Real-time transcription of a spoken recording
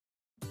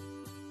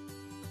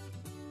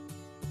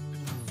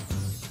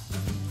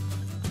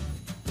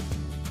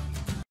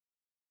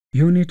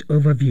Unit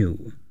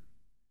Overview.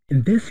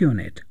 In this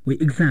unit, we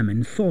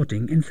examine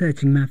sorting and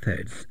searching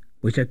methods,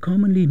 which are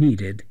commonly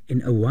needed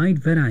in a wide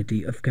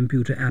variety of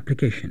computer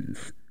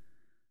applications.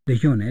 The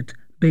unit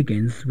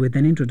begins with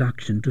an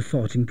introduction to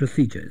sorting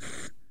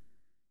procedures.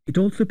 It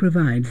also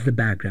provides the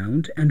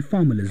background and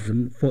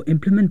formalism for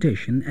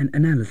implementation and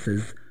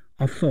analysis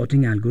of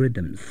sorting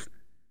algorithms.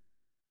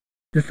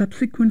 The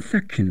subsequent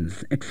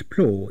sections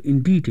explore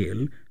in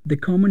detail the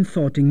common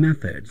sorting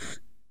methods,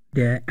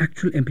 their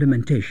actual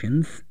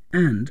implementations,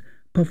 and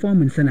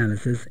performance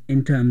analysis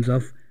in terms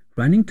of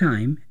running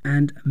time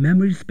and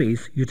memory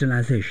space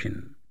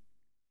utilization.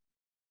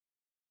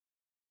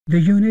 The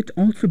unit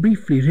also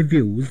briefly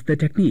reviews the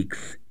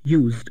techniques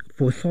used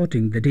for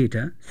sorting the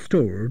data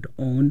stored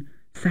on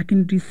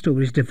secondary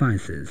storage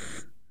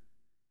devices.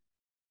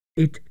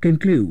 It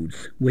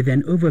concludes with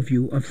an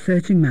overview of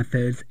searching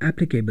methods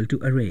applicable to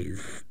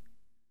arrays.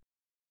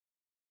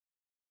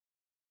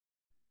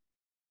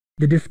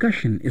 The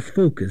discussion is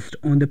focused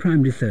on the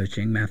primary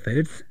searching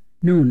methods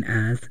known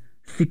as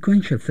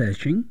sequential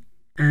searching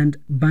and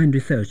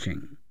binary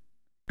searching,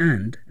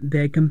 and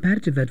their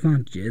comparative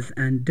advantages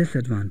and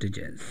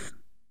disadvantages.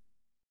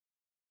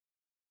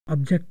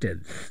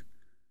 Objectives.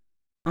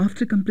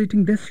 After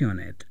completing this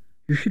unit,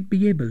 you should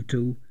be able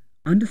to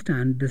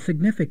understand the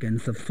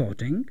significance of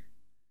sorting,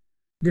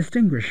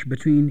 distinguish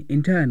between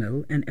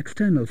internal and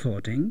external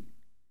sorting,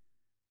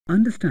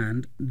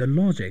 understand the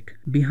logic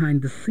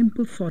behind the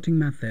simple sorting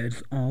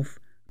methods of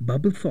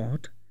bubble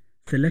sort,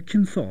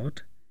 selection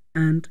sort,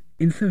 and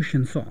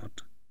insertion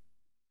sort.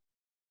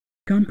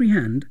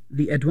 Comprehend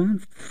the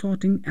advanced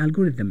sorting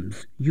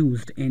algorithms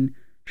used in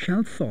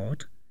shell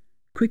sort,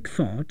 quick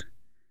sort,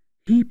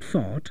 heap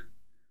sort,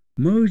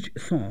 merge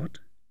sort,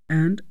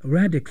 and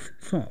radix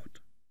sort.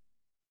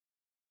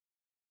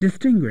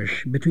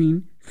 Distinguish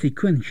between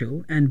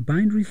sequential and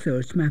binary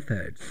search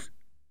methods.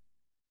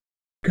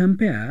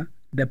 Compare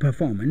the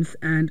performance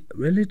and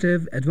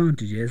relative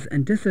advantages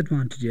and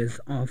disadvantages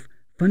of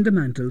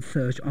fundamental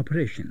search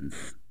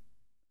operations.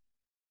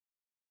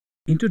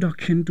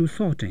 Introduction to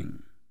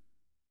sorting.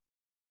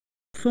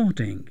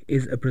 Sorting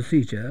is a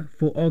procedure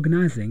for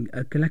organizing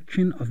a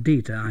collection of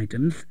data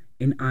items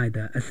in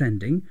either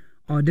ascending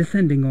or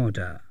descending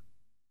order.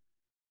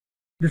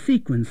 The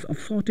sequence of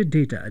sorted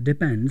data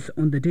depends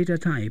on the data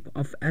type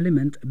of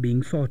element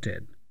being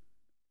sorted.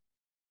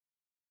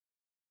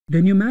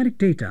 The numeric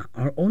data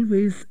are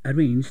always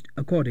arranged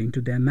according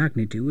to their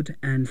magnitude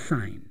and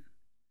sign.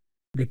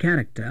 The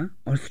character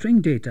or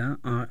string data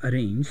are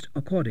arranged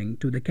according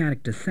to the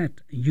character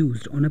set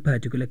used on a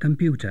particular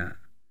computer.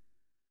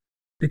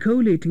 The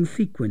collating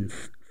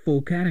sequence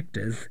for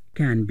characters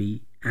can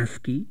be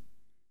ASCII,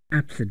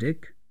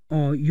 ABCDIC,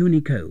 or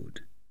Unicode.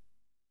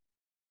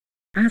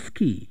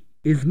 ASCII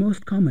is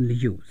most commonly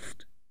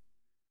used.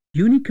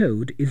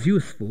 Unicode is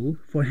useful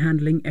for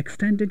handling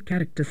extended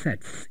character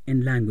sets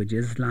in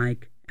languages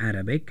like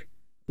Arabic,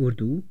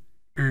 Urdu,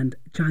 and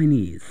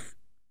Chinese.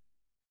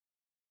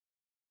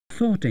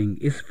 Sorting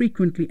is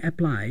frequently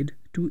applied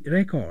to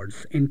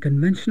records in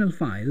conventional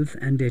files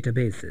and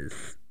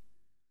databases.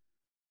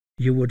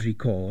 You would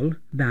recall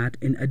that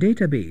in a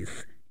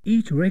database,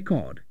 each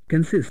record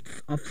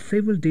consists of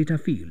several data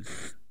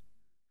fields.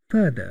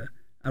 Further,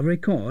 a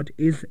record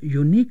is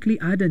uniquely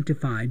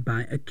identified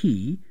by a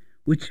key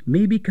which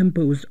may be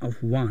composed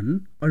of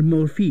one or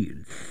more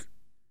fields.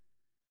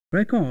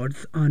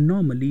 Records are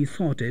normally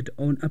sorted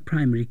on a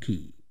primary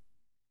key.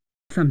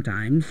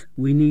 Sometimes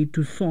we need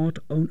to sort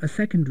on a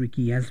secondary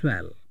key as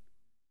well.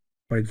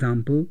 For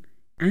example,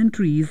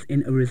 entries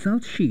in a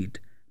results sheet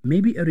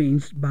may be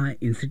arranged by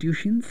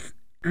institutions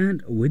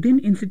and within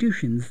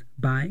institutions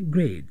by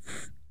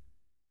grades.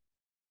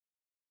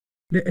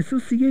 The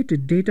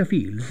associated data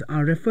fields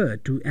are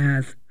referred to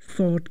as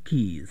sort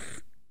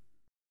keys.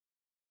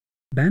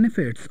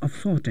 Benefits of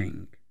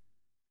sorting.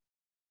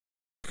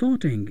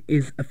 Sorting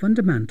is a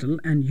fundamental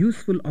and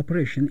useful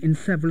operation in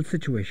several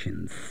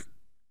situations.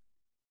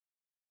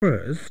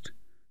 First,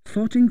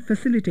 sorting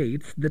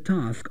facilitates the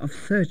task of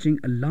searching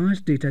a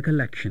large data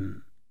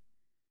collection.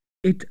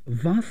 It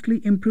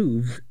vastly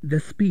improves the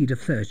speed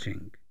of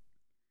searching.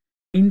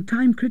 In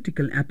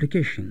time-critical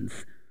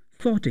applications,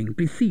 sorting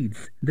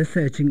precedes the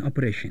searching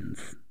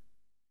operations.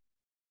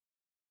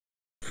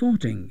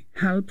 Sorting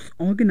helps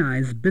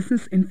organize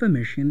business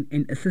information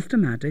in a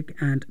systematic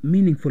and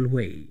meaningful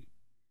way.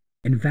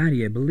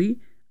 Invariably,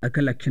 a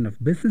collection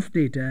of business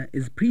data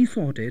is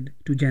pre-sorted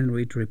to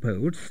generate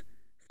reports,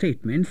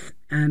 statements,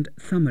 and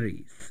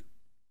summaries.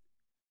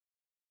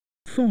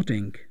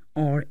 Sorting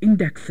or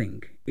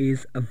indexing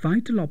is a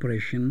vital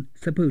operation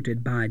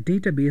supported by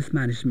Database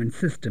Management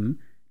System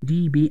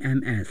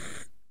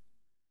 (DBMS).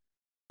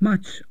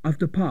 Much of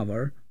the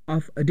power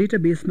of a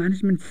database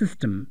management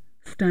system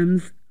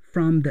stems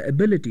from the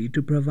ability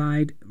to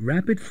provide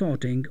rapid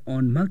sorting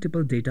on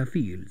multiple data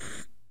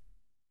fields.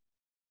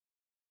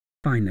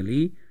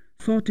 Finally,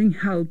 sorting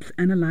helps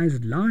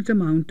analyze large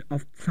amounts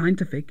of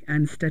scientific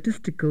and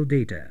statistical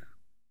data.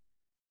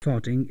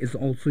 Sorting is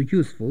also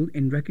useful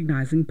in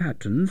recognizing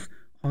patterns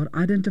or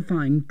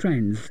identifying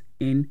trends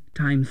in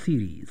time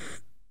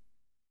series.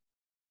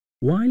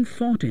 While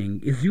sorting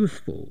is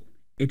useful,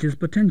 it is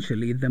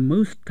potentially the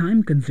most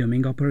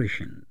time-consuming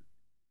operation.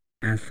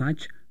 As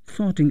such,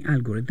 sorting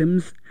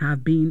algorithms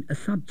have been a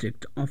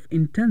subject of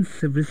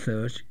intensive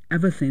research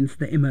ever since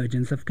the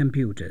emergence of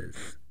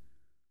computers.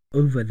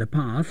 Over the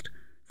past,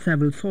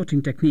 several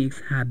sorting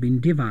techniques have been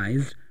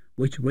devised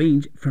which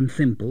range from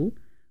simple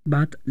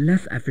but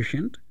less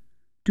efficient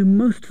to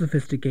most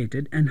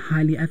sophisticated and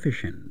highly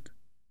efficient.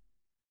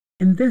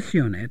 In this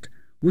unit,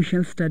 we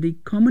shall study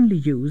commonly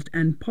used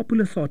and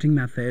popular sorting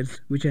methods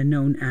which are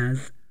known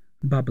as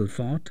bubble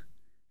sort,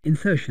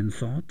 insertion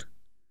sort,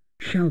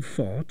 shelf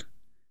sort,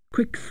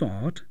 quick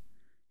sort,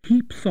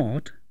 heap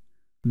sort,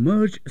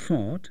 merge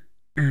sort,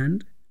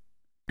 and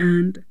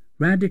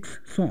radix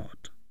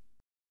sort.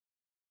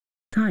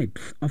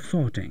 Types of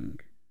sorting.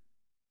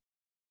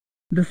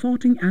 The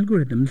sorting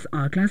algorithms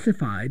are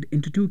classified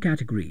into two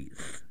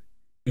categories: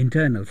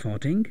 internal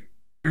sorting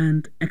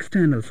and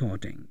external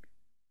sorting.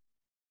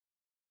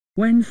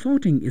 When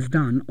sorting is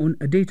done on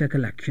a data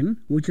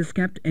collection which is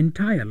kept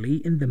entirely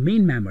in the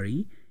main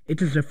memory,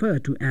 it is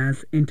referred to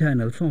as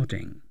internal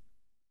sorting.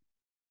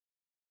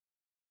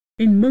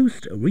 In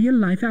most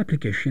real-life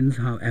applications,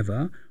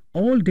 however,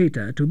 all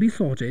data to be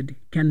sorted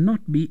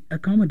cannot be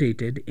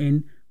accommodated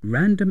in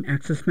random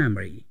access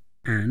memory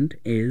and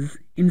is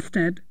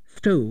instead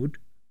stored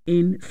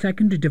in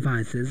secondary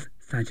devices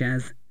such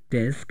as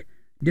disk,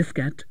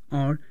 diskette,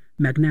 or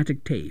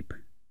magnetic tape.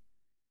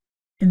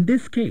 In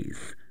this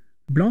case,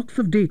 blocks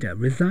of data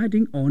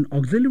residing on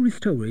auxiliary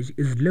storage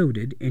is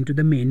loaded into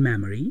the main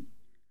memory,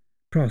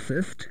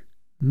 processed,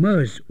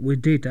 merged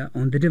with data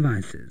on the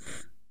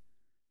devices.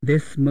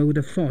 This mode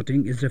of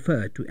sorting is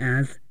referred to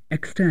as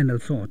external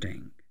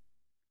sorting.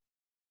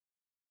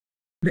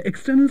 The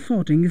external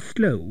sorting is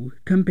slow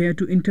compared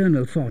to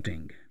internal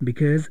sorting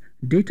because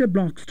data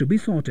blocks to be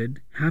sorted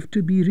have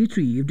to be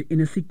retrieved in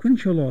a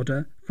sequential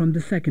order from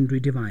the secondary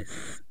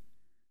device.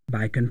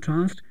 By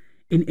contrast,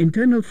 in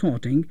internal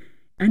sorting,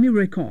 any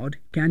record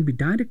can be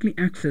directly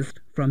accessed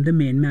from the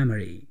main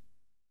memory.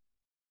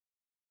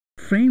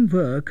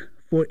 Framework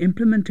for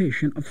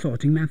implementation of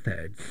sorting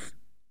methods.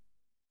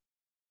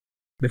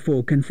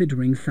 Before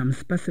considering some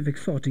specific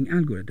sorting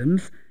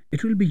algorithms,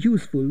 it will be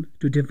useful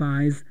to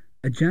devise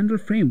a general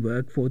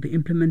framework for the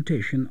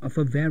implementation of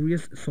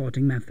various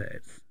sorting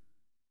methods.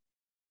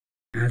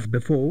 As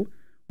before,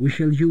 we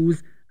shall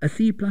use a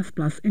C++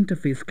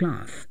 interface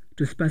class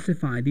to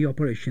specify the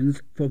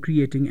operations for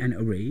creating an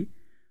array,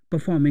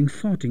 performing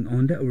sorting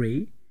on the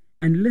array,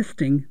 and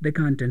listing the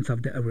contents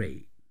of the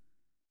array.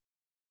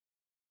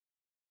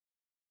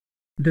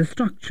 The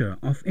structure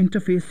of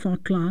interface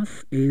sort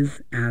class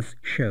is as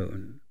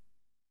shown.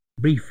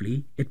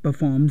 Briefly, it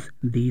performs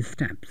these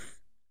steps.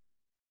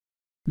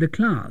 The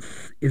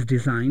class is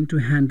designed to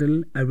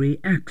handle array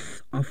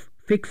X of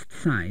fixed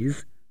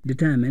size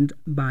determined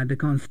by the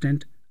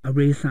constant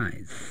array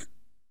size.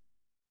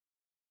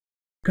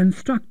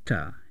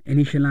 Constructor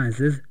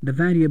initializes the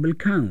variable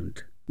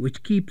count,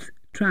 which keeps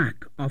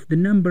track of the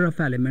number of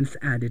elements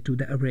added to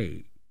the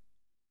array.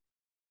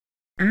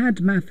 Add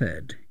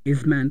method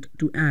is meant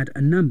to add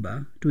a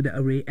number to the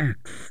array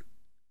X.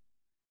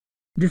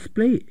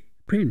 Display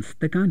prints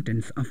the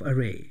contents of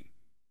array.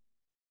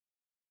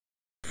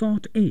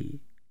 Sort A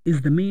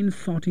is the main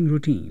sorting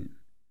routine.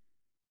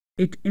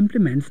 It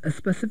implements a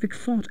specific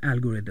sort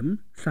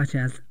algorithm such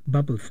as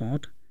bubble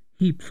sort,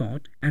 heap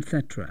sort,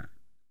 etc.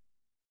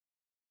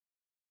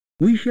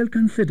 We shall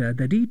consider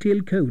the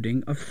detailed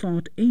coding of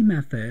sort A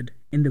method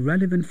in the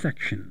relevant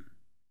section.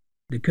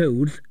 The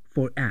codes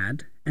for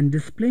add and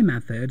display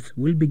methods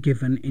will be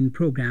given in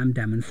program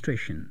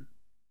demonstration.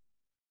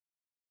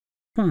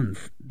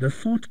 Once the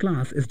sort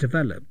class is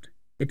developed,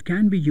 it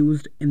can be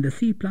used in the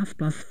C++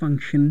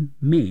 function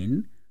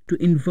main to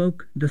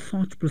invoke the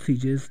sort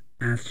procedures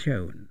as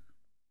shown.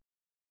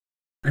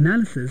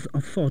 Analysis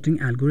of sorting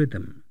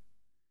algorithm.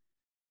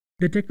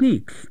 The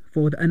techniques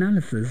for the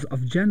analysis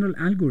of general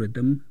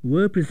algorithm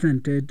were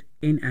presented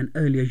in an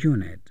earlier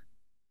unit.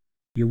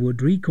 You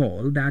would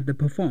recall that the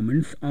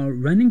performance or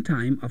running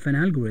time of an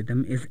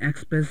algorithm is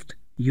expressed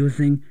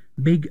using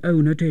big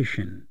O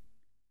notation.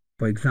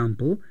 For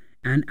example,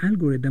 an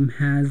algorithm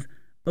has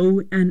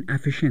O n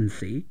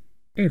efficiency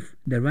if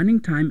the running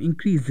time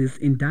increases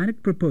in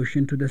direct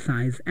proportion to the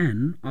size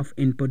n of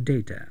input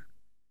data.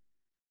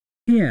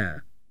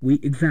 Here, we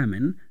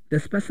examine the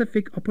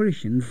specific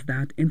operations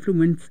that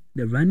influence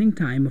the running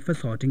time of a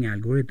sorting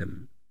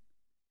algorithm.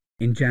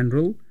 In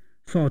general,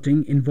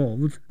 sorting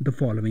involves the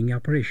following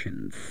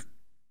operations: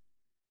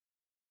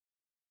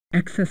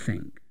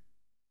 accessing,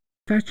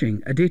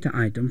 fetching a data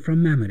item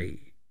from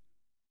memory;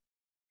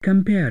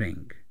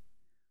 comparing,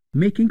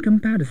 making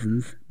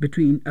comparisons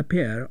between a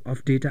pair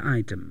of data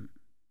items;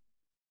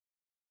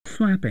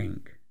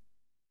 swapping,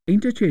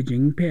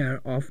 interchanging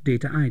pair of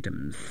data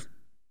items;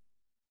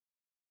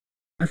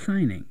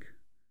 assigning,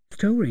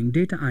 storing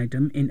data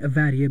item in a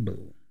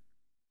variable.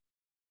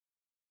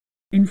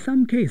 In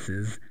some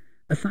cases,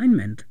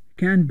 assignment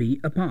can be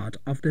a part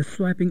of the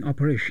swapping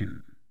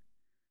operation.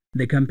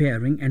 The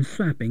comparing and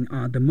swapping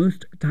are the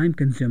most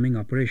time-consuming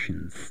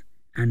operations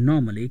and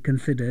normally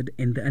considered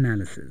in the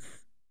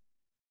analysis.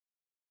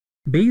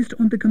 Based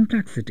on the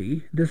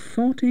complexity, the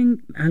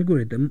sorting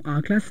algorithms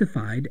are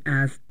classified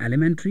as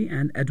elementary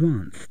and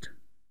advanced.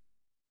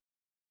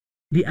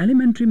 The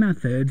elementary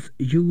methods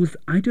use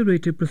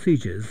iterative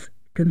procedures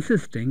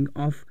consisting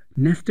of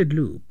nested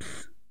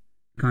loops.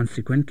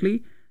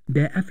 Consequently,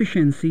 their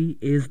efficiency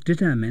is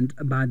determined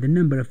by the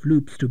number of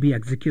loops to be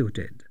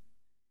executed.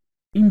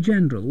 In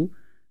general,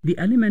 the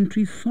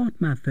elementary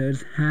sort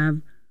methods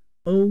have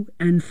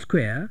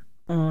O(n)²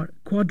 or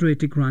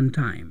quadratic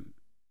runtime.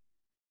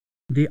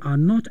 They are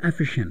not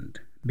efficient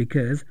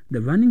because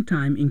the running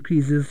time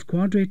increases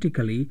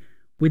quadratically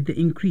with the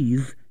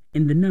increase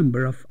in the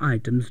number of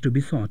items to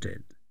be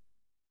sorted.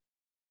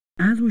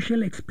 As we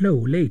shall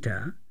explore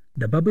later,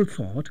 the bubble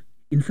sort,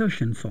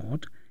 insertion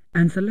sort,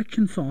 and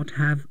selection sort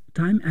have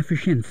time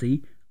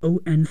efficiency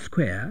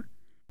O(n)²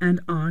 and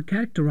are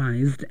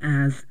characterized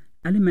as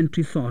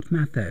elementary sort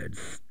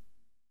methods.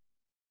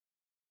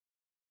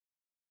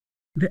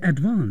 The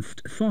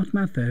advanced sort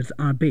methods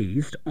are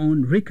based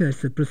on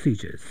recursive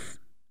procedures.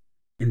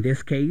 In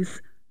this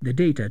case, the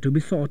data to be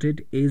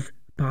sorted is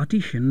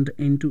partitioned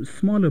into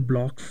smaller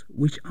blocks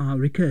which are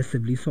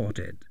recursively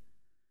sorted.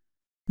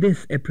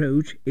 This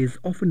approach is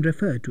often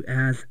referred to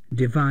as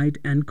divide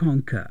and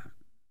conquer.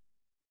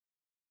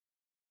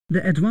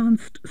 The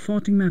advanced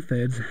sorting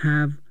methods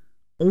have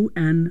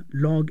O(n)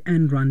 log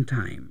n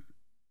runtime.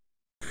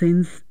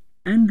 Since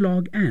n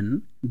log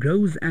n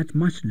grows at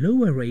much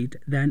lower rate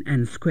than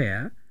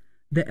n²,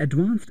 the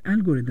advanced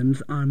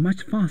algorithms are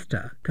much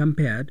faster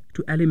compared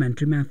to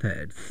elementary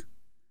methods.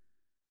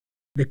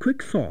 The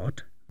quick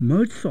sort,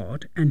 merge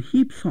sort, and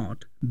heap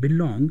sort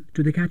belong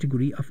to the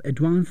category of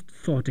advanced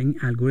sorting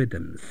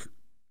algorithms.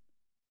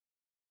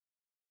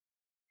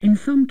 In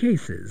some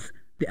cases,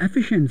 the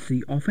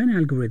efficiency of an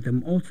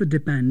algorithm also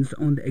depends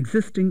on the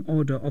existing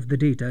order of the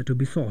data to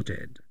be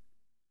sorted.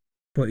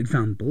 For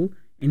example,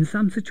 in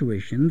some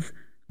situations,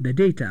 the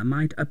data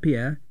might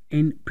appear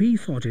in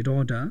pre-sorted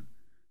order,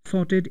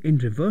 sorted in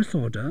reverse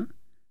order,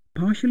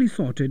 partially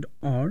sorted,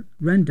 or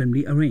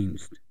randomly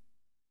arranged.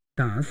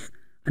 Thus,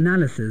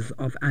 analysis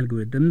of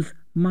algorithms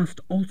must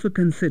also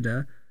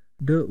consider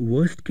the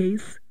worst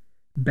case,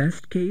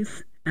 best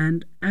case,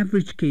 and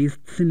average case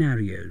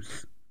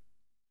scenarios.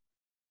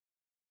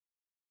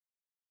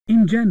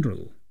 In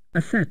general,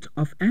 a set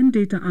of n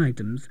data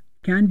items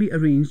can be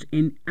arranged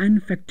in n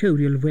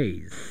factorial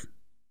ways.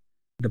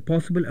 The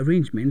possible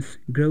arrangements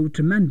grow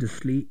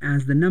tremendously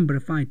as the number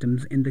of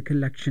items in the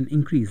collection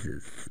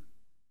increases.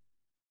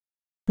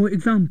 For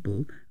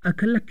example, a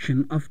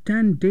collection of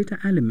 10 data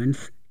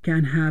elements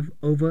can have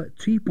over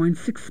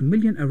 3.6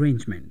 million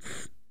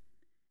arrangements.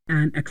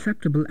 An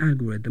acceptable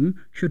algorithm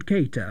should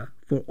cater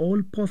for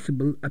all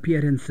possible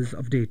appearances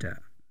of data.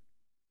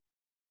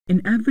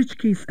 In average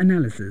case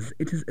analysis,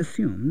 it is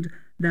assumed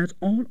that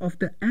all of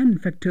the n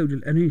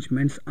factorial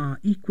arrangements are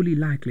equally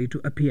likely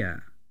to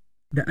appear.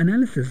 The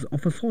analysis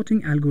of a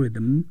sorting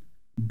algorithm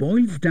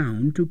boils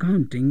down to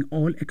counting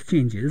all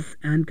exchanges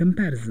and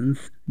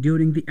comparisons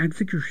during the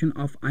execution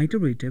of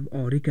iterative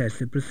or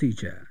recursive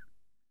procedure.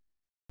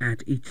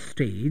 At each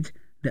stage,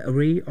 the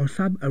array or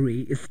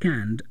sub-array is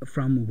scanned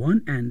from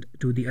one end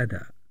to the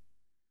other.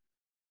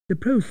 The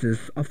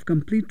process of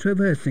complete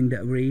traversing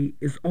the array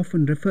is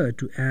often referred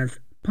to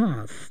as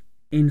pass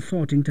in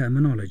sorting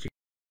terminology.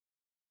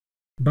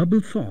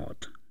 Bubble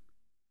sort.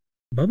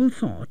 Bubble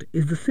sort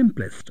is the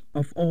simplest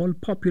of all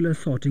popular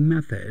sorting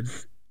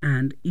methods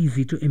and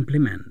easy to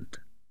implement.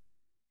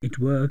 It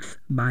works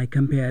by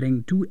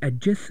comparing two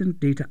adjacent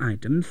data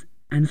items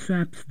and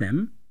swaps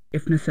them,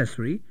 if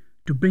necessary,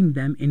 to bring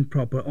them in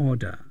proper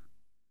order.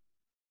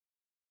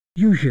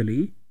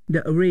 Usually,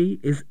 the array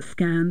is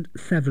scanned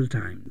several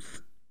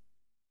times.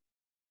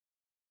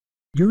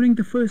 During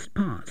the first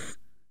pass,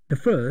 the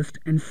first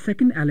and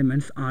second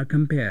elements are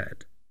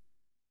compared.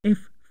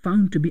 If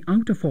found to be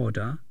out of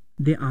order,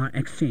 they are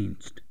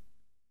exchanged.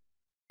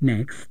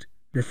 Next,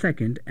 the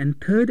second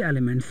and third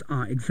elements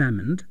are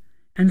examined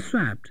and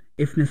swapped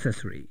if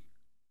necessary.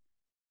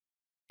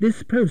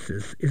 This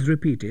process is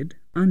repeated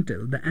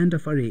until the end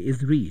of array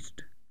is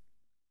reached.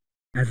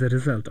 As a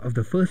result of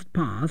the first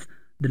pass,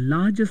 the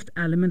largest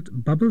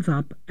element bubbles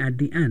up at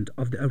the end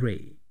of the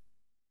array.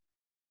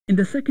 In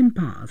the second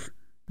pass,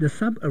 the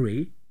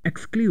sub-array,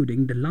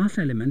 excluding the last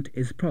element,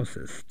 is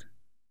processed.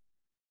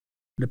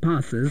 The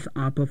passes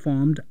are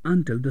performed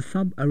until the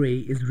sub-array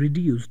is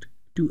reduced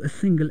to a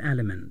single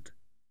element.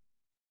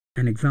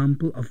 An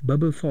example of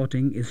bubble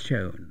sorting is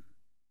shown.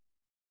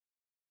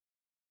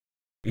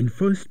 In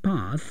first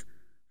pass,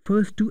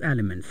 first two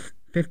elements,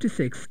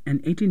 56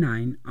 and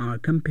 89, are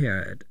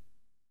compared.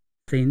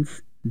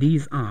 Since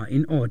these are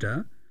in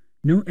order,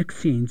 no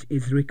exchange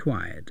is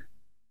required.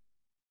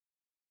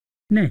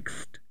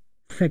 Next,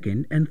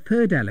 second and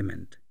third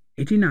element,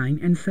 89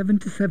 and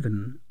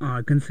 77,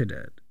 are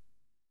considered.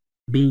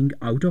 Being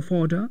out of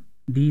order,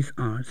 these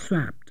are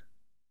swapped.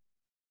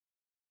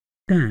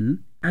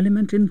 Then,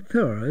 element in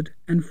third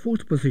and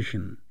fourth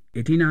position,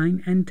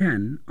 89 and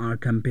 10 are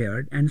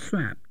compared and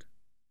swapped.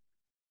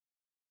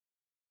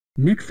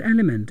 Next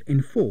element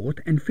in 4th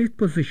and 5th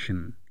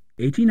position,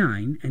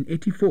 89 and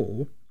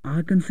 84,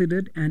 are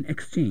considered and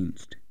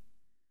exchanged.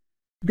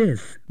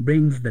 This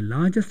brings the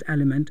largest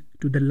element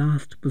to the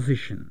last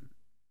position.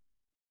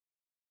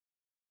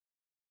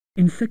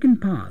 In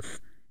second pass,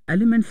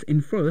 elements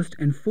in 1st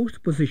and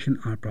 4th position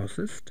are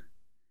processed.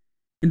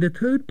 In the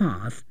third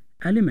pass,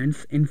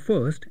 elements in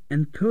 1st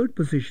and 3rd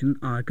position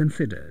are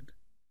considered.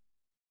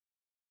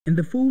 In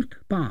the 4th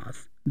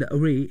pass, the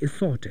array is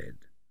sorted.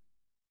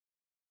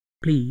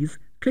 Please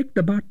click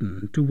the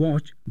button to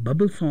watch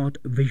bubble sort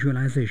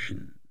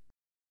visualization.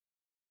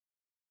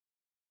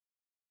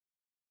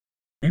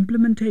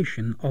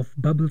 Implementation of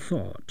bubble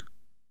sort.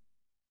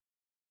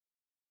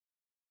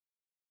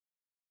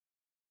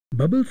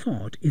 Bubble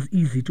sort is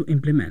easy to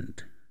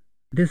implement.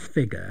 This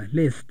figure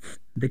lists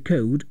the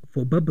code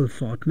for bubble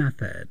sort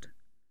method.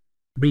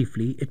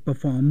 Briefly, it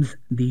performs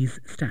these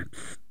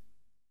steps.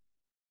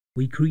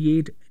 We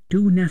create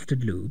two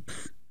nested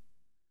loops.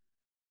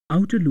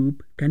 Outer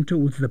loop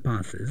controls the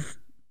passes.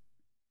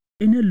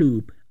 Inner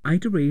loop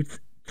iterates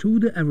through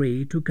the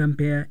array to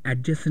compare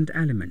adjacent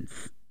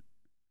elements.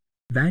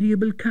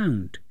 Variable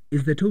count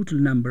is the total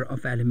number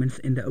of elements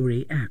in the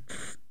array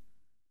X.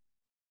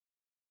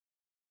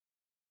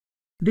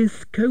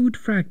 This code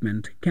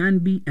fragment can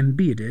be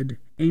embedded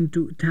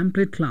into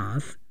template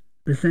class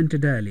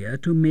presented earlier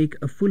to make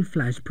a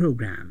full-fledged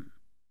program.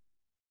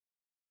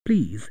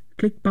 Please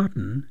click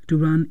button to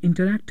run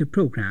interactive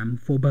program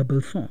for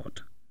bubble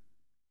sort.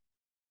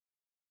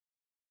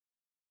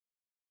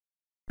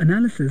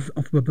 Analysis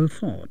of bubble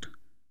sort.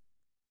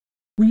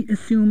 We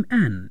assume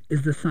n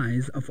is the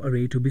size of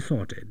array to be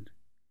sorted.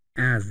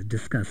 As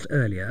discussed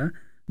earlier,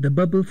 the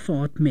bubble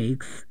sort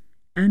makes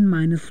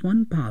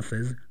n-1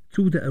 passes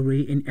through the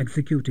array in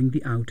executing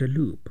the outer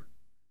loop.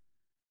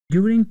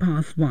 During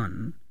pass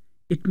 1,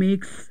 it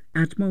makes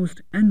at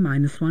most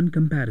n-1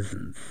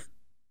 comparisons.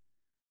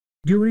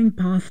 During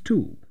pass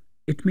 2,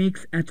 it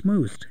makes at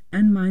most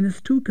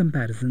n-2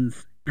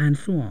 comparisons, and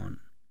so on.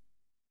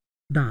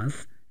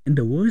 Thus, in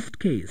the worst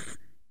case,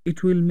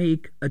 it will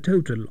make a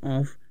total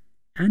of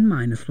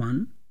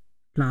n-1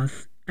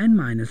 plus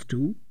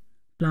n-2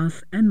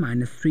 plus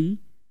n-3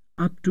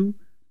 up to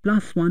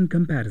 +1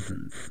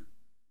 comparisons.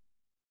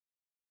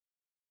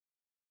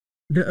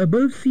 The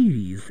above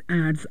series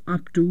adds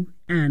up to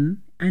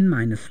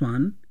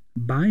n-1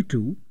 by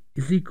 2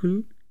 is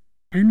equal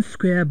n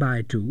square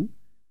by 2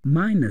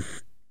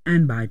 minus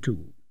n by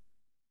 2.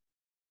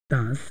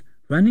 Thus,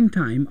 running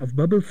time of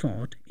bubble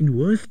sort in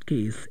worst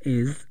case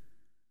is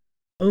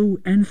O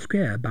n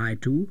square by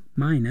 2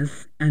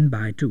 minus n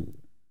by 2.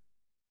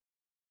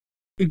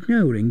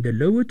 Ignoring the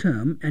lower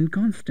term and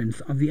constants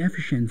of the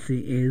efficiency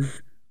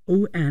is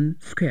O n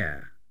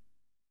square.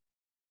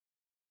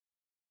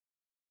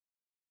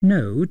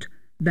 Note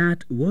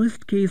that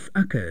worst case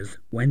occurs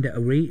when the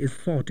array is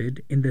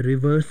sorted in the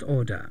reverse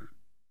order.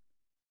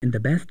 In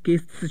the best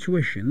case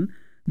situation,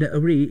 the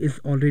array is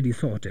already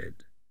sorted.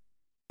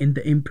 In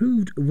the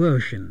improved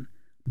version,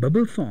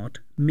 bubble sort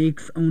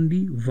makes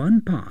only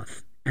one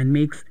pass and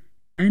makes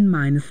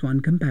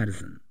n-1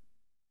 comparison.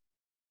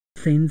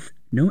 Since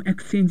no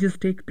exchanges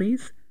take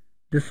place,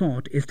 the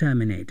sort is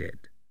terminated.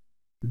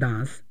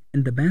 Thus,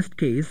 in the best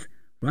case,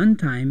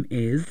 runtime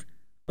is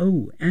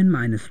O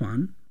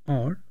n-1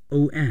 or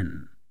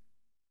ON.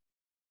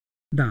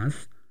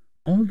 Thus,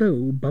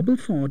 although bubble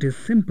sort is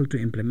simple to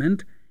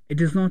implement, it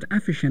is not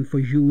efficient for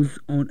use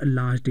on a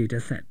large data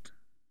set.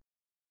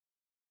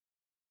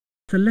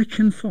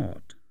 Selection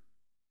sort.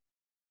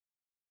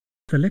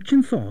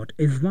 Selection sort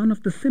is one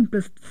of the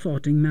simplest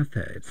sorting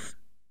methods.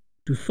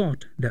 To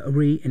sort the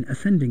array in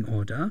ascending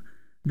order,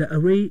 the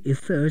array is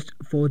searched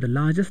for the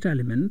largest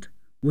element,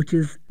 which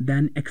is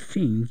then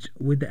exchanged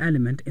with the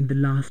element in the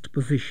last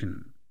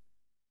position.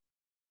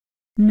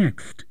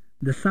 Next,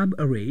 the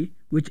subarray,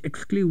 which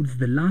excludes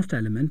the last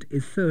element,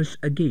 is searched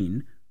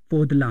again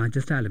for the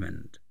largest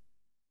element.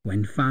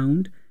 When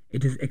found,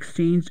 it is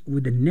exchanged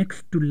with the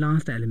next to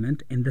last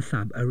element in the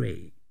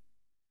subarray.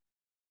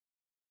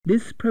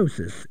 This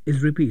process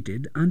is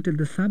repeated until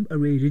the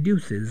subarray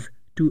reduces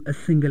to a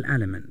single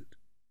element.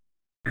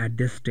 At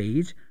this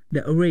stage,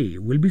 the array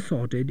will be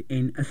sorted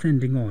in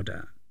ascending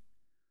order.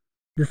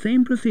 The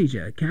same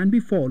procedure can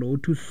be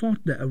followed to sort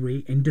the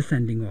array in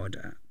descending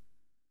order.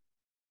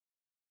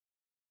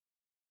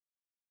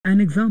 An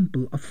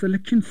example of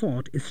selection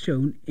sort is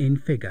shown in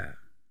figure.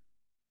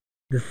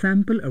 The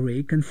sample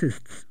array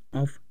consists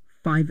of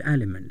 5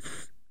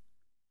 elements.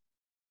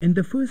 In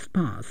the first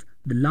pass,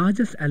 the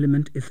largest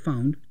element is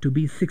found to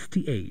be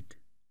 68.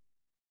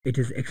 It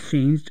is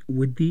exchanged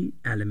with the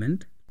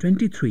element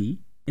 23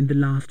 in the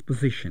last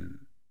position.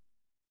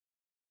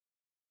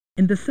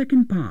 In the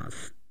second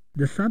pass,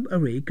 the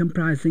subarray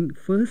comprising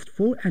first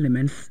 4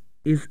 elements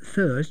is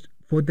searched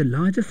for the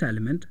largest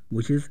element,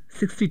 which is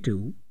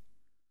 62.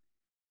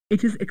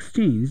 It is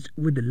exchanged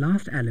with the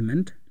last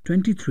element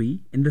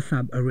 23 in the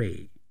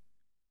subarray.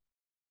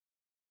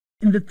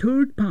 In the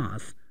third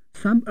pass,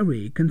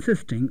 subarray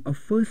consisting of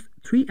first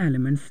three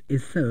elements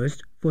is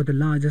searched for the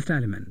largest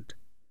element.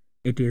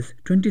 It is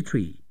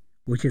 23,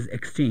 which is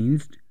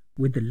exchanged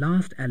with the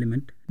last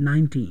element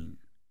 19.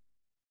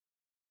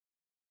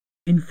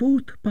 In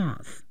fourth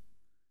pass,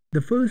 the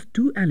first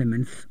two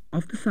elements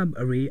of the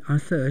subarray are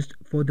searched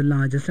for the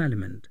largest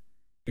element.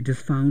 It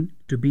is found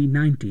to be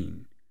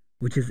 19,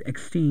 which is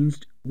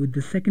exchanged with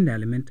the second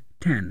element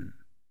 10.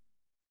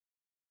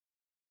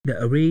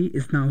 The array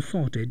is now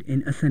sorted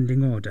in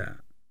ascending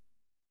order.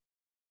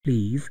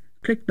 Please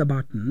click the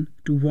button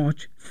to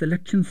watch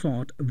selection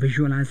sort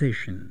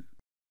visualization.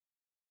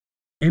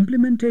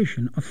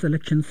 Implementation of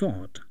selection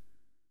sort.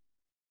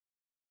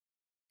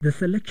 The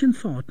selection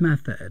sort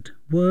method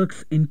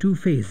works in two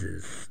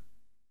phases.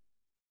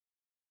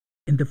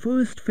 In the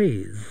first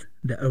phase,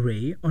 the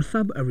array or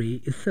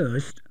subarray is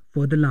searched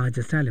for the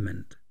largest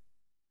element.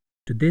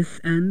 To this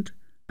end,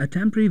 a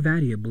temporary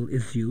variable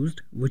is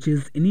used which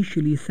is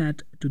initially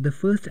set to the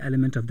first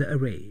element of the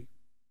array.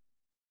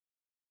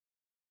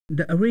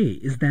 The array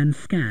is then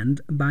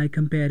scanned by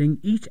comparing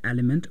each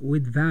element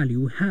with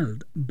value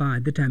held by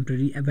the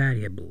temporary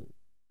variable.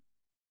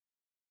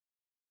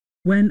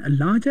 When a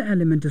larger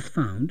element is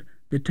found,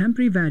 the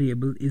temporary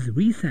variable is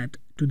reset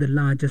to the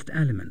largest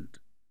element.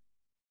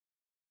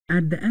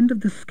 At the end of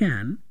the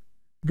scan,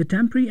 the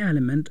temporary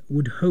element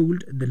would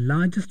hold the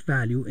largest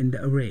value in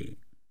the array.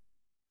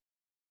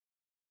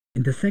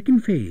 In the second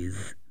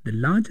phase, the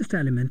largest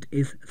element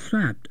is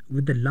swapped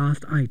with the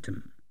last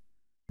item.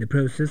 The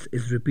process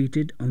is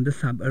repeated on the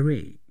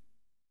subarray.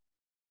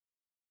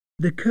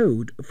 The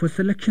code for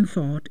selection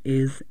sort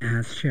is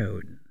as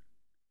shown.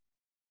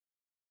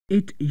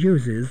 It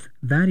uses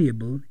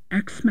variable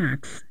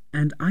xmax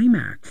and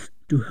imax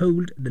to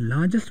hold the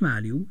largest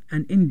value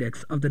and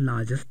index of the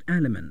largest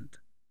element.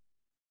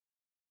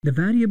 The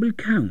variable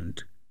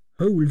count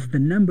holds the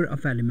number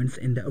of elements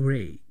in the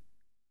array.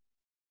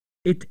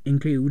 It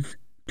includes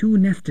two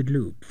nested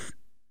loops.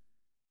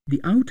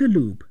 The outer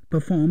loop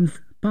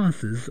performs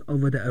passes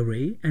over the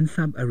array and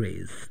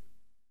subarrays.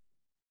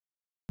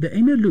 The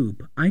inner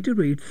loop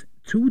iterates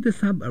through the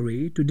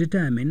subarray to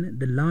determine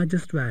the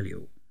largest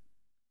value.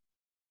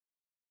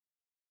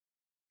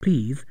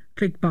 Please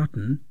click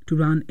button to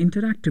run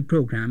interactive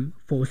program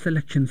for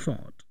selection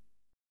sort.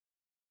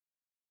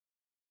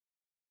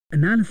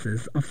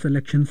 Analysis of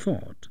selection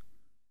sort.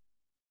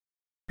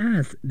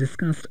 As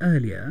discussed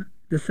earlier,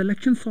 the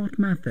selection sort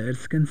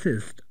methods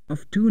consist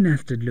of two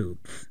nested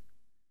loops.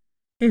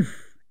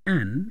 If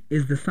n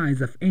is the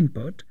size of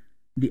input,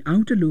 the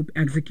outer loop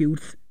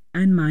executes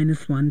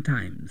n-1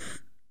 times.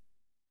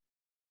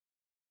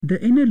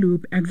 The inner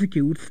loop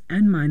executes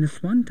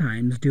n-1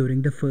 times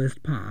during the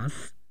first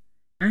pass,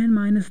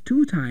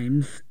 n-2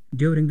 times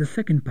during the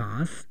second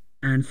pass,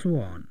 and so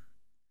on.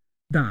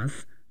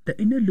 Thus, the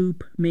inner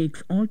loop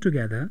makes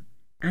altogether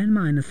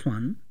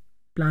n-1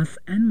 plus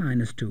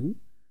n-2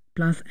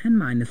 plus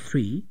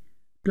n-3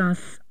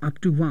 plus up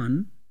to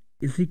 1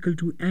 is equal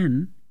to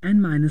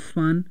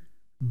n-1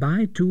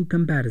 by 2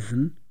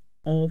 comparison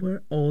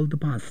over all the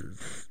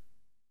passes.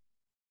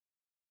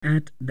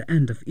 At the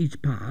end of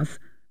each pass,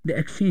 the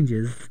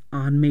exchanges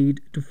are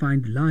made to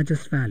find the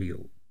largest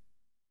value.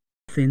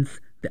 Since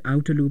the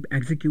outer loop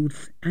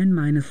executes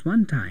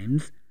n-1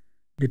 times,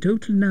 the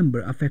total number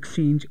of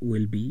exchange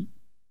will be.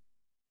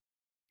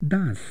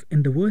 Thus,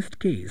 in the worst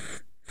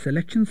case,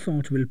 selection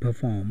sort will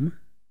perform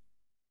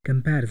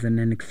comparison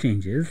and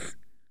exchanges.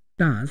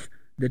 Thus,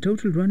 the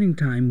total running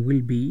time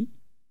will be,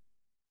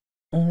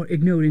 or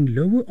ignoring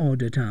lower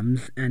order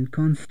terms and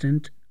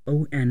constant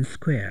on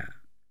square.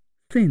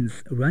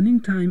 Since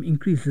running time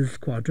increases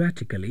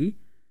quadratically,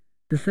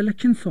 the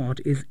selection sort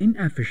is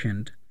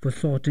inefficient for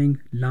sorting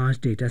large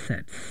data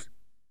sets.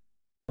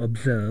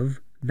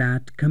 Observe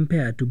that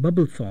compared to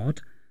bubble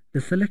sort,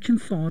 the selection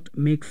sort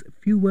makes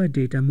fewer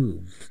data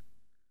moves.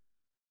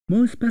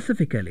 More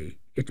specifically,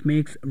 it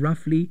makes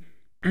roughly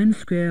n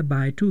square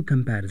by 2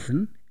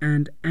 comparison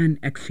and n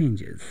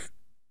exchanges.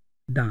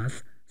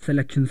 Thus,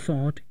 selection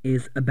sort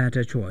is a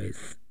better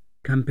choice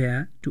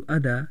compared to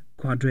other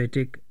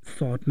quadratic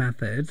sort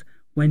methods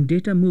when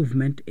data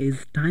movement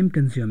is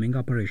time-consuming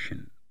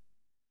operation.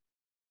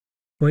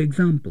 For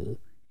example,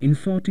 in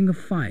sorting of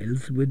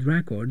files with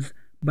records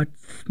but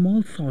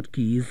small sort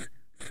keys,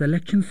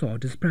 selection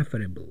sort is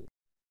preferable.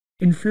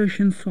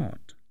 Insertion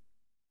sort.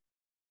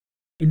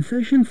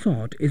 Insertion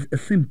sort is a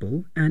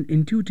simple and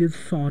intuitive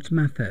sort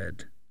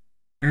method.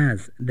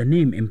 As the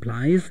name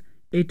implies,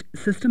 it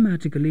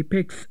systematically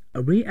picks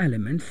array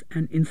elements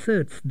and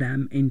inserts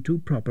them into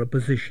proper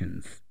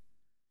positions.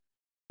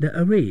 The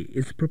array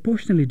is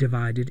proportionally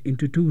divided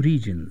into two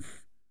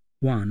regions,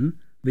 one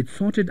with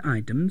sorted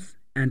items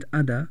and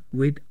other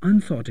with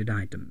unsorted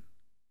items.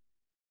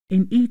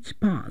 In each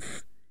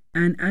pass,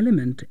 an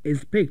element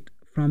is picked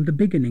from the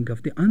beginning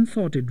of the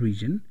unsorted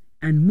region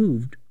and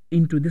moved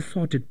into the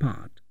sorted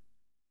part.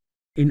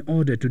 In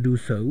order to do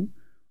so,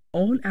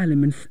 all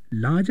elements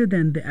larger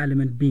than the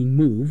element being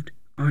moved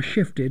are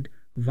shifted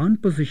one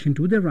position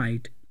to the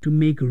right to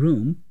make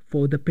room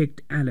for the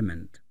picked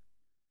element.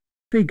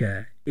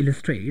 Figure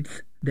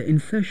illustrates the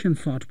insertion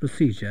sort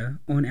procedure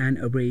on an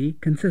array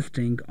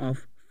consisting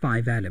of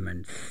 5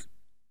 elements.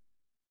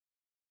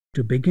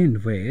 To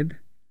begin with,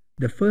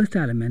 the first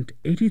element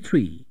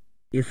 83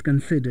 is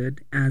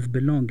considered as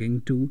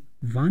belonging to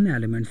one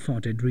element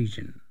sorted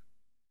region.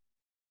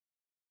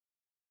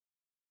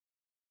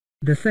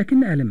 The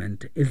second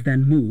element is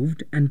then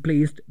moved and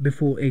placed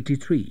before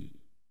 83.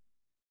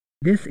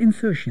 This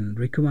insertion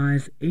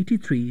requires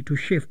 83 to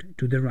shift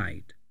to the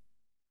right.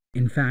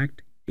 In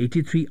fact,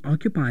 83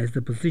 occupies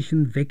the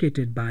position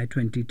vacated by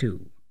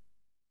 22.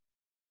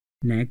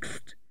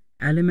 Next,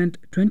 element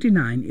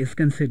 29 is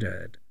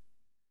considered.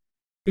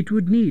 It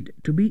would need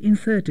to be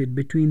inserted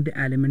between the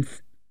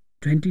elements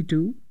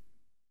 22,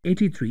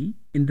 83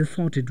 in the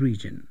sorted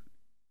region.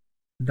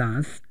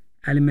 Thus,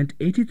 element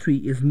 83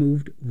 is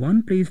moved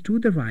one place to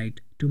the right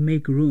to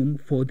make room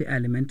for the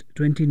element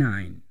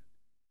 29.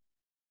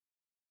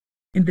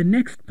 In the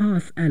next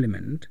pass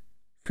element,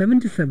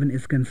 77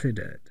 is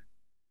considered.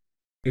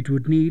 It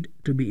would need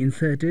to be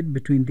inserted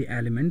between the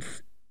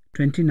elements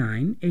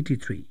 29,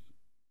 83.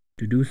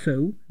 To do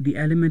so, the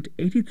element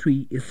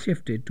 83 is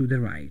shifted to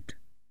the right.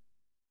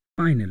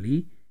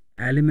 Finally,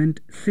 element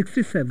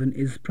 67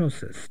 is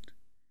processed.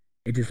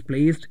 It is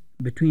placed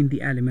between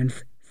the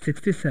elements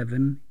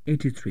 67,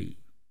 83.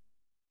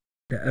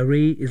 The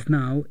array is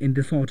now in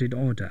the sorted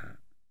order.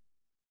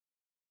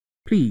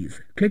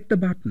 Please click the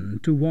button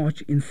to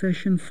watch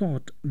insertion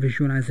sort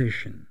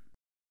visualization.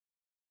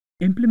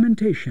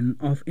 Implementation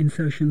of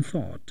insertion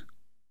sort.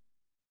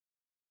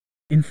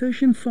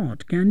 Insertion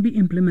sort can be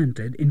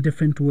implemented in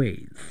different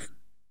ways.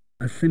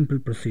 A simple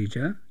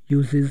procedure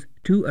uses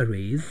two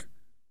arrays,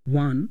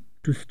 one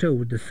to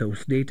store the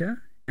source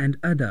data and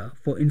other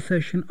for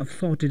insertion of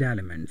sorted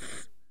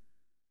elements.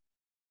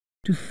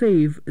 To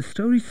save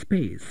storage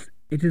space,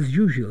 it is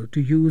usual to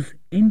use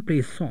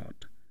in-place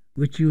sort,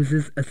 which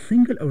uses a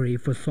single array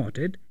for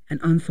sorted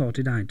and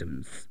unsorted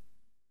items.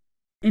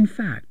 In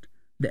fact,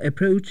 the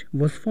approach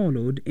was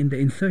followed in the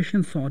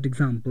insertion sort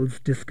examples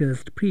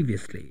discussed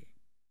previously.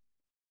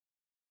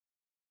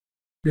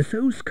 The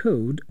source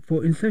code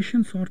for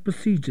insertion sort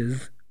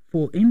procedures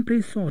for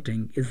in-place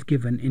sorting is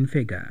given in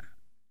figure.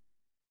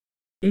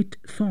 It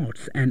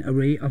sorts an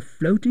array of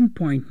floating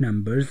point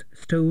numbers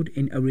stored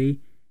in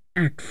array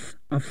X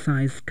of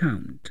size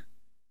count.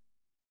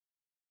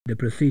 The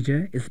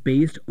procedure is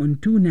based on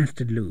two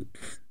nested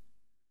loops.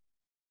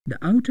 The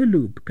outer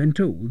loop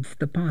controls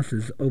the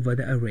passes over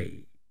the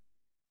array.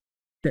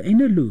 The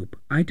inner loop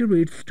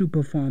iterates to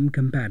perform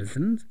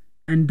comparisons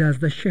and does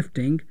the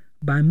shifting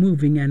by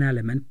moving an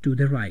element to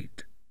the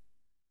right.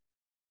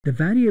 The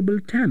variable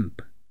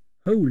temp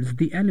holds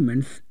the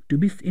elements to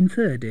be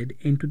inserted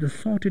into the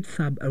sorted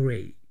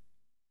sub-array.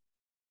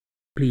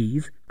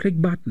 Please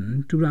click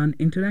button to run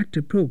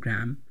interactive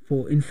program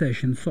for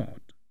insertion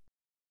sort.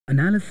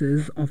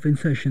 Analysis of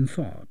insertion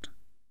sort.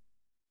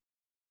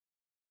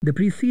 The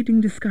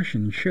preceding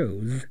discussion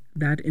shows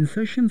that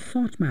insertion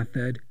sort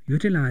method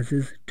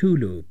utilizes two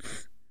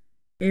loops.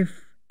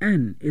 If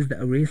n is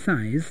the array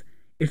size,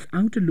 its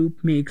outer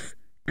loop makes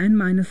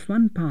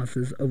n-1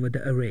 passes over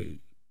the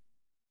array.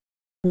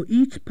 For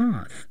each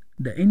pass,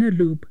 the inner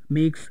loop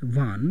makes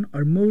one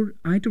or more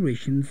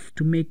iterations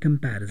to make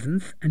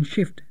comparisons and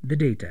shift the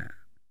data.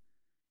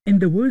 In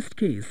the worst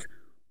case,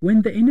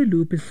 when the inner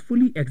loop is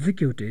fully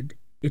executed,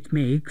 it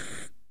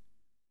makes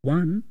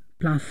 1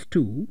 plus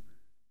 2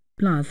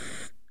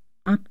 plus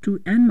up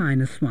to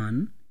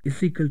n-1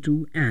 is equal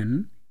to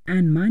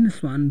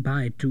n-1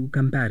 by 2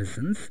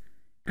 comparisons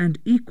and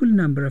equal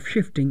number of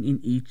shifting in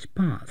each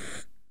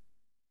pass.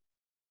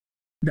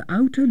 The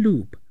outer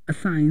loop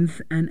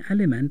assigns an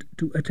element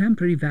to a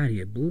temporary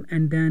variable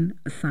and then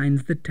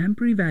assigns the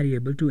temporary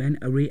variable to an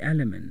array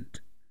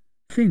element.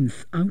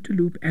 Since outer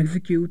loop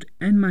execute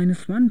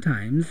n-1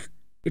 times,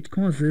 it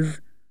causes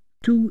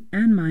 2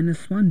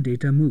 n-1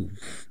 data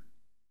moves.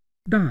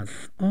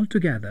 Thus,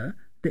 altogether,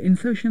 the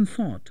insertion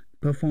sort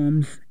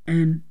performs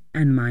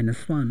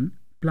n-1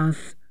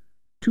 plus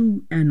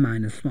 2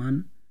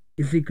 n-1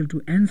 is equal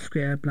to n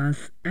square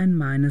plus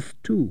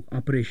n-2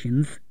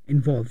 operations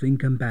involving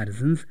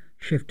comparisons,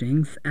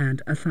 shiftings,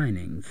 and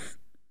assignings.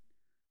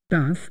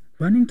 Thus,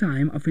 running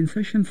time of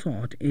insertion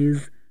sort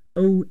is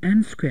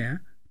O(n)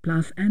 square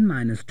plus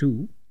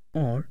n-2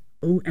 or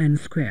O(n)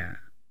 square.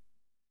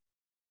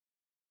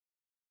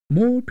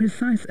 More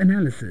precise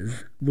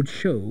analysis would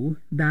show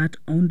that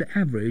on the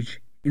average,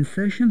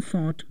 insertion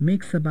sort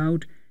makes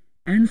about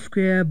n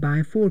square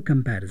by 4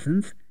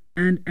 comparisons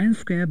and n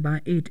square by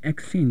 8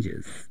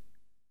 exchanges.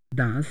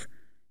 Thus,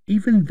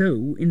 even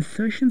though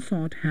insertion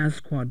sort has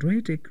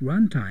quadratic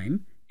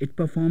runtime, it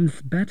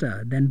performs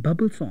better than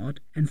bubble sort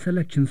and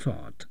selection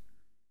sort.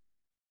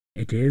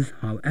 It is,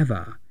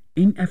 however,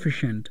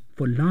 inefficient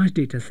for large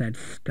data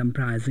sets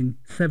comprising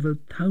several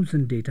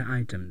thousand data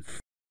items.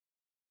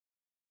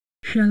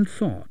 Shell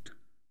sort.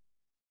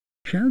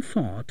 Shell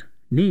sort,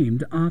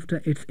 named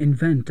after its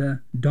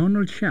inventor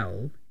Donald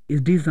Shell, is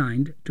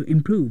designed to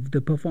improve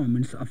the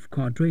performance of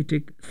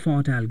quadratic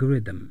sort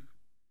algorithm.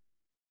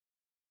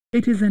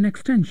 It is an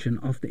extension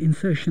of the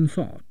insertion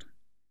sort.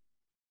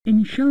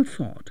 In shell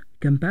sort,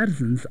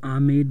 comparisons are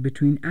made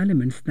between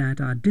elements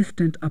that are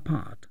distant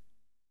apart.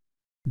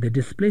 The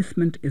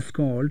displacement is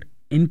called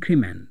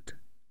increment.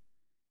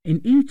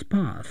 In each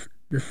pass,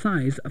 the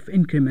size of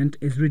increment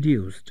is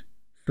reduced,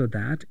 so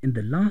that in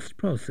the last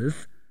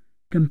process,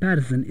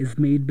 comparison is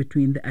made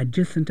between the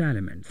adjacent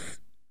elements.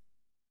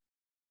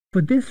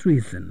 For this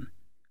reason,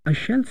 a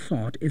shell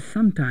sort is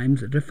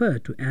sometimes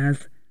referred to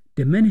as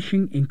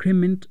diminishing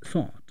increment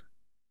sort.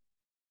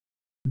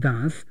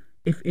 Thus,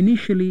 if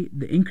initially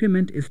the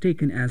increment is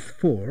taken as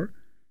 4,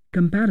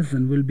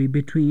 comparison will be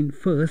between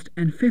first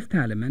and fifth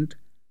element,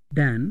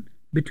 then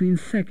between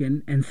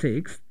second and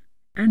sixth,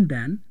 and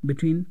then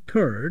between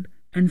third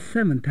and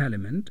seventh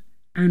element,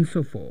 and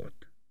so forth.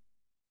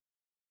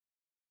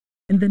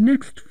 In the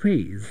next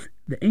phase,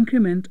 the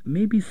increment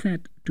may be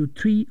set to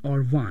 3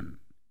 or 1,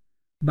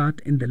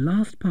 but in the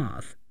last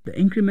pass, the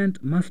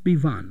increment must be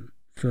 1,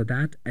 so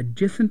that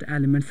adjacent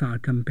elements are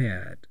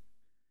compared.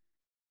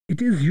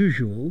 It is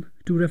usual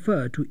to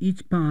refer to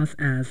each pass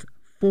as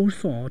 4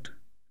 sort,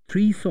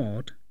 3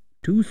 sort,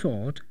 2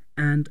 sort,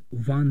 and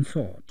 1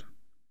 sort.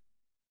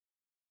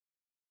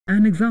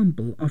 An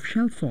example of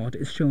shell sort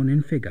is shown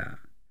in figure.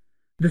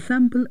 The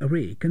sample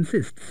array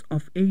consists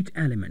of 8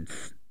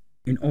 elements.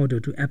 In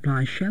order to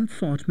apply shell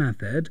sort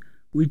method,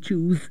 we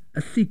choose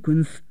a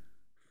sequence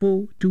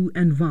 4, 2,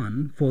 and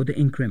 1 for the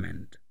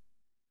increment.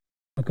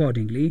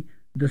 Accordingly,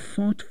 the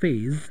sort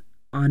phase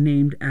are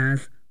named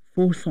as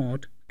 4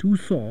 sort, 2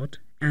 sort,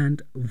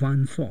 and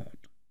 1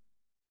 sort.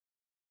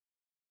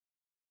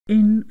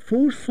 In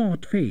 4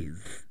 sort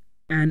phase,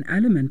 an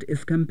element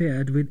is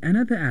compared with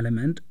another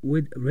element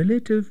with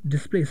relative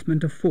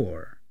displacement of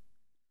 4.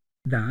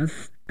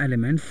 Thus,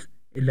 elements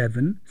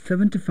 11,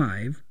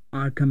 75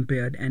 are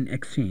compared and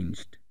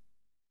exchanged.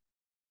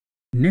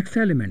 Next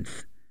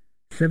elements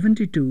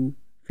 72,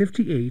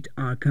 58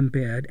 are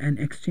compared and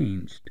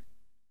exchanged.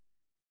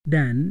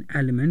 Then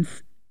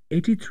elements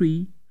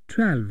 83,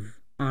 12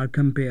 are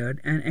compared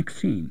and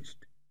exchanged.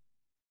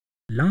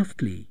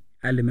 Lastly,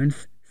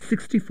 elements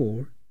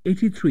 64,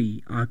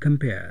 83 are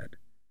compared.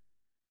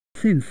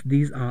 Since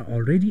these are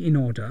already in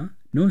order,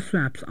 no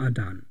swaps are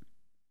done.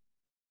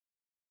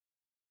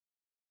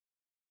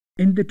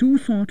 In the 2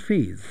 sort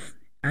phase,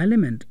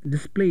 element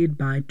displayed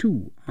by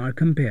 2 are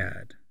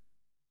compared.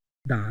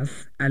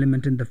 Thus,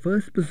 element in the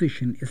first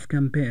position is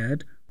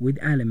compared with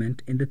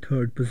element in the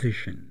third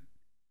position.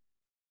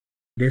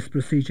 This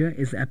procedure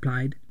is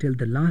applied till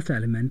the last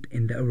element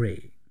in the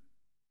array.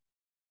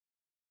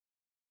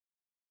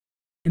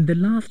 In the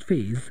last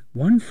phase,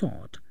 1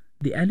 sort,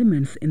 the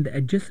elements in the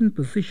adjacent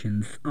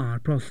positions are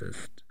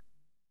processed.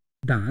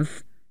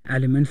 Thus,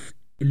 elements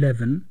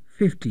 11,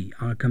 50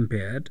 are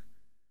compared.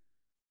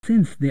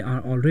 Since they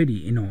are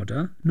already in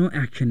order, no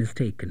action is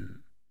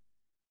taken.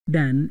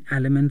 Then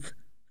elements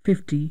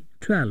 50,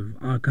 12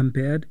 are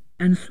compared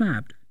and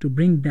swapped to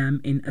bring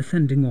them in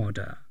ascending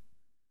order.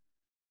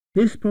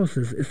 This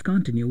process is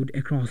continued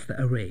across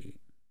the array.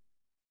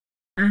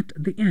 At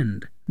the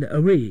end, the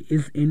array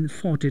is in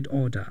sorted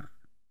order.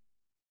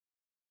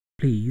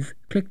 Please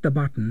click the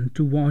button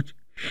to watch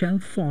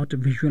shell sort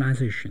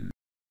visualization.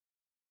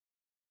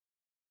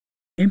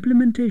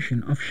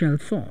 Implementation of shell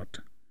sort.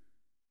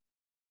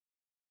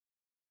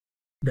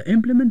 The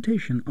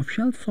implementation of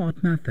shell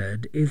sort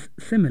method is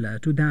similar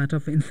to that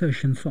of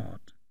insertion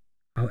sort.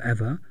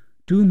 However,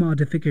 2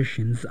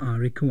 modifications are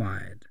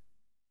required.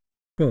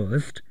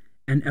 First,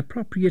 an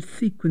appropriate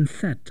sequence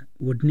set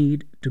would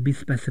need to be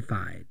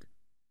specified.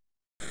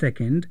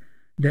 Second,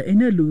 the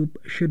inner loop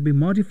should be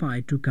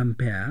modified to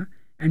compare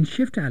and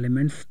shift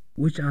elements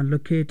which are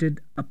located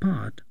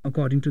apart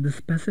according to the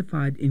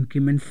specified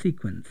increment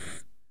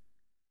sequence.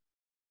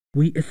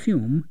 We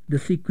assume the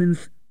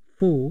sequence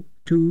 4,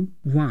 2,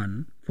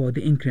 1 for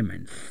the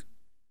increments.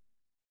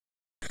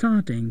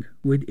 Starting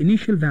with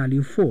initial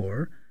value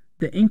 4,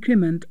 the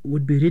increment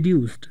would be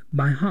reduced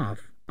by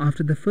half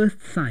after the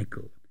first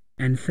cycle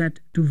and set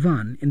to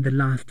 1 in the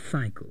last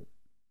cycle.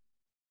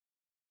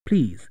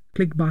 Please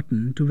click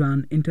button to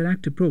run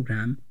interactive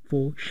program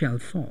for shell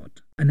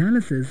sort.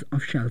 Analysis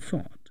of shell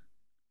sort.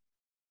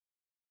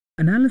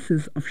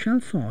 Analysis of shell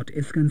sort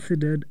is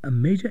considered a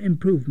major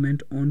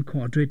improvement on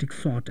quadratic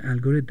sort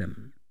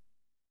algorithm.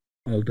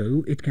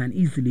 Although it can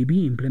easily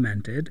be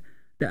implemented,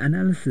 the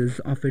analysis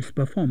of its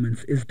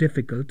performance is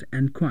difficult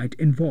and quite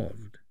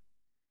involved.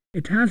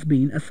 It has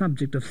been a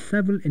subject of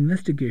several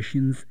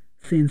investigations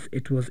since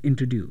it was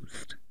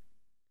introduced.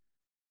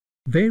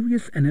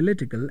 Various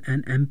analytical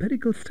and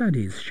empirical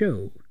studies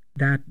show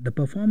that the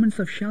performance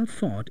of shell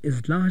sort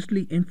is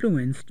largely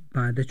influenced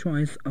by the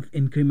choice of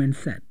increment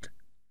set.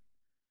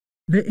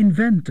 The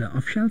inventor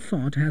of shell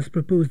sort has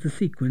proposed the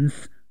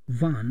sequence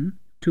 1,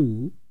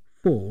 2,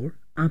 4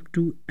 up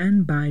to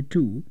n by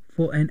 2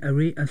 for an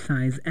array of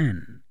size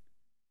n.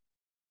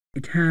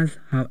 It has,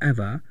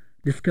 however,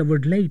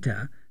 discovered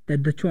later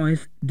that the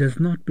choice does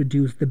not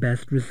produce the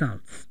best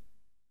results.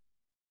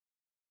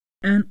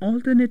 An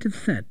alternative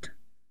set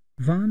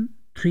 1,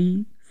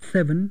 3,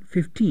 7,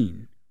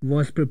 15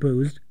 was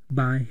proposed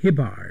by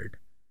Hibbard.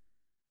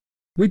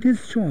 With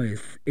his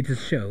choice, it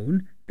is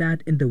shown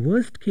that in the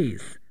worst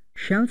case,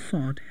 shell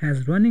sort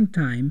has running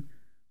time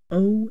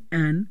O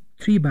n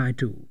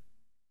 3/2.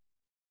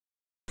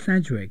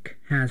 Sedgwick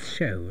has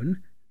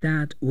shown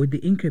that with the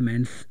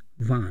increments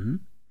 1,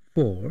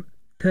 4,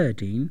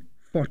 13,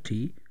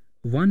 40,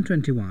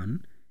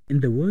 121, in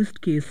the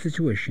worst case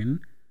situation,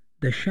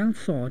 the shell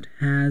sort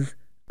has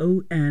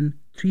O n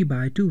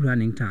 3/2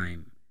 running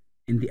time.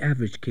 In the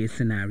average case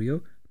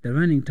scenario, the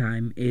running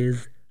time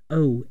is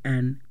O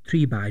n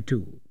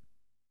 3/2.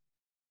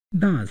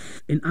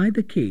 Thus, in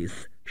either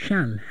case,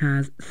 shell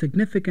has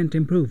significant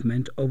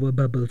improvement over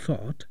bubble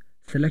sort,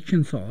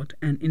 selection sort,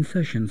 and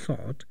insertion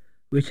sort,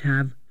 which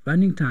have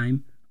running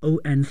time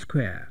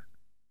O(n²).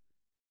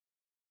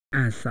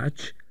 As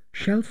such,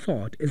 shell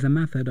sort is a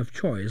method of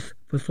choice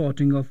for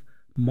sorting of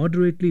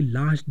moderately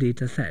large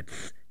data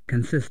sets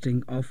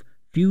consisting of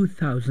few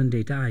thousand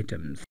data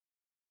items.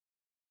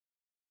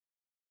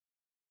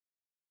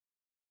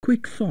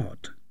 Quick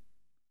sort.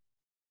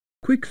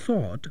 Quick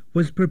sort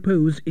was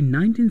proposed in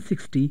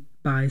 1960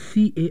 by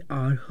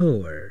C.A.R.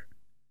 Hoare.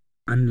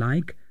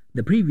 Unlike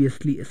the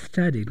previously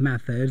studied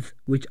methods,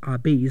 which are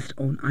based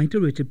on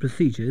iterative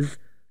procedures,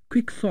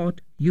 quick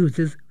sort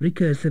uses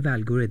recursive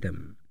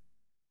algorithm.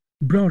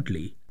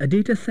 Broadly, a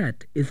data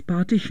set is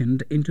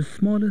partitioned into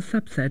smaller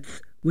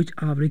subsets which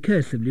are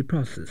recursively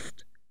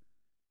processed.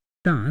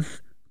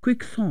 Thus,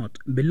 quick sort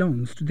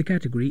belongs to the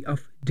category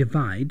of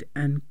divide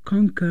and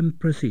conquer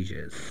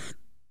procedures.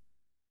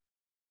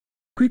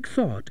 Quick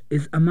sort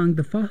is among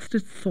the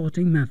fastest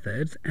sorting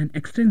methods and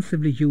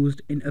extensively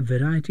used in a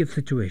variety of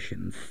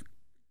situations.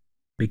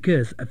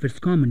 Because of its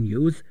common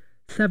use,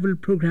 several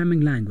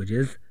programming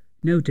languages,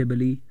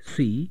 notably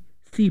C,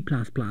 C++,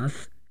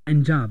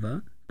 and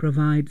Java,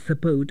 provide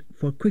support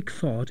for quick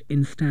sort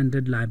in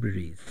standard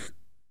libraries.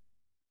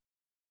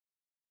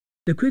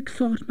 The quick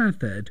sort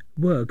method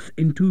works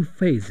in two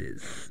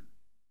phases.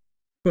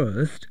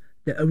 First,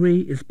 the array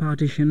is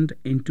partitioned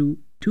into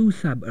two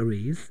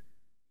subarrays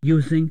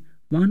using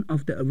one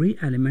of the array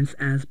elements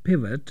as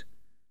pivot,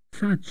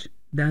 such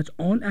that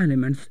all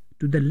elements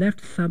to the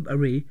left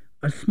subarray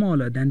are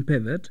smaller than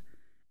pivot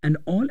and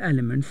all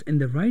elements in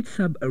the right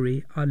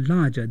subarray are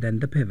larger than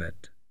the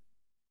pivot.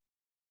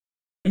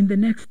 In the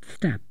next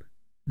step,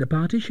 the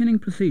partitioning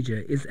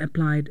procedure is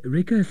applied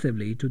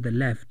recursively to the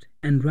left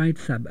and right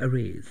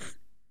subarrays.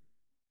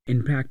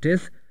 In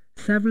practice,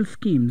 several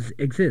schemes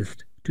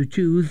exist to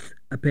choose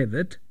a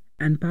pivot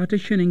and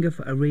partitioning of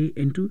array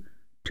into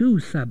two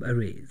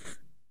subarrays.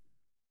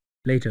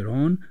 Later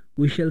on,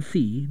 we shall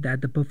see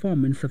that the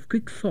performance of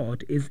quick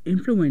sort is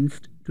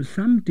influenced to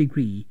some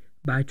degree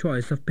by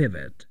choice of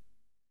pivot.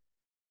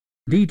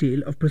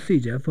 Detail of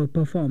procedure for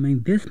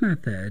performing this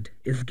method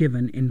is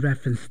given in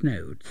reference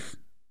notes.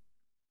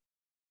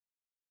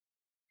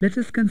 Let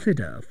us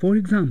consider, for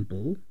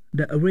example,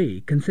 the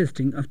array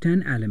consisting of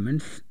 10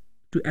 elements.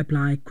 To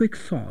apply quick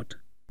sort,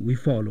 we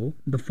follow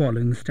the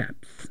following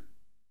steps.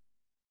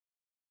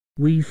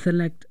 We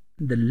select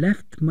the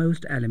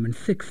leftmost element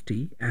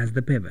 60 as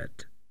the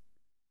pivot.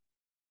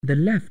 The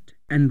left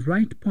and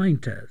right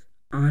pointers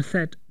are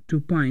set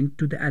to point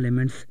to the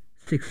elements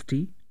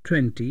 60,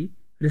 20,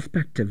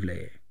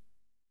 respectively.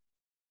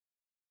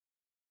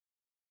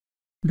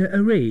 The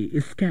array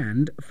is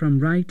scanned from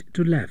right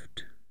to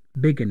left,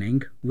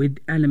 beginning with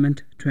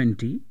element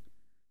 20,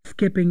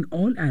 skipping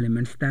all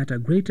elements that are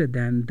greater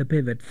than the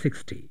pivot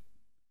 60.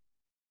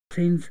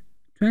 Since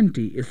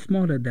 20 is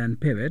smaller than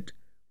pivot,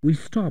 we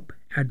stop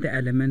at the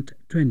element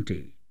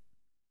 20.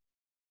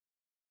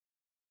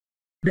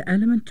 The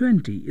element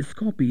 20 is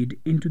copied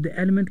into the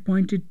element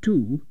pointed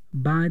to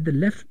by the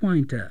left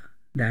pointer,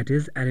 that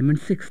is element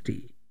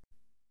 60.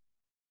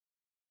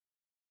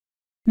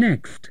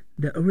 Next,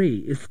 the array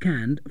is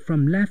scanned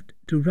from left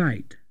to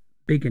right,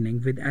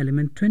 beginning with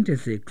element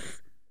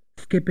 26,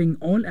 skipping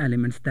all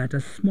elements that are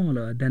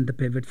smaller than the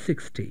pivot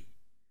 60.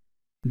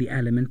 The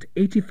element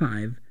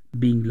 85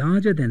 being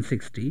larger than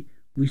 60,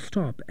 we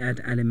stop at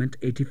element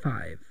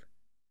 85.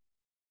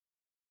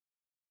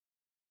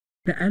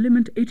 The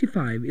element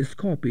 85 is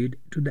copied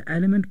to the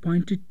element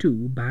pointed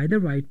to by the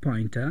right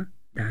pointer,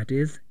 that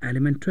is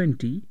element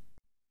 20.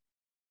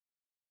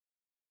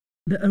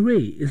 The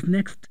array is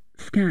next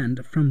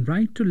scanned from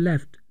right to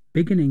left,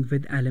 beginning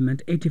with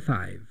element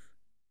 85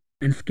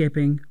 and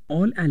skipping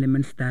all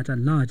elements that are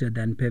larger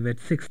than pivot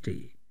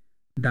 60.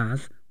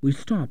 Thus, we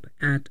stop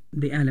at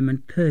the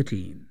element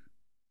 13.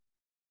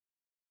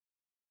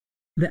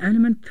 The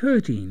element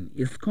 13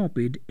 is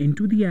copied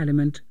into the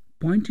element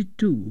pointed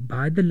to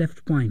by the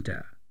left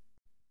pointer.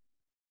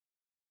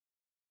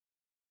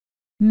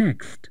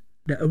 Next,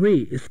 the array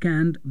is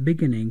scanned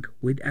beginning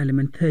with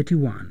element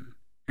 31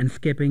 and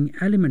skipping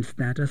elements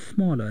that are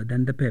smaller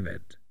than the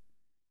pivot,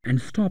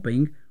 and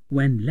stopping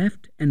when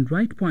left and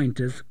right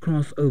pointers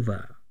cross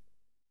over.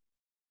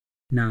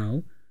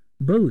 Now,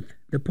 both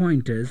the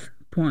pointers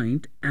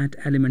point at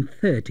element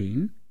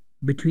 13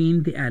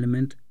 between the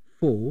element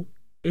 4,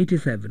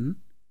 87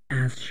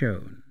 as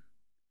shown.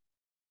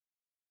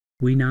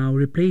 We now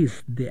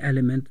replace the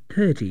element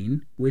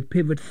 13 with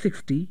pivot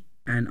 60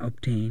 and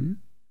obtain.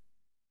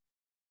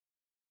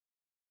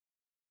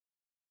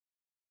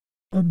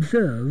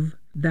 Observe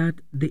that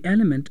the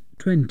element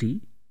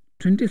 20,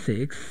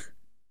 26,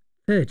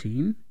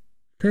 13,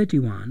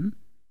 31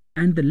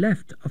 and the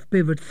left of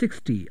pivot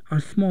 60 are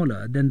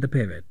smaller than the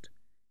pivot,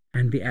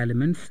 and the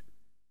elements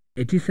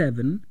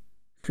 87,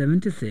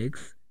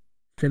 76,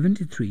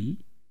 73,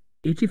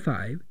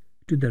 85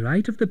 to the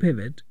right of the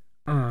pivot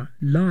are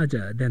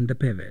larger than the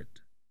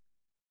pivot.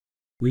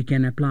 We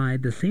can apply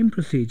the same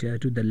procedure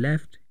to the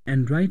left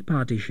and right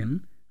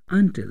partition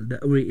until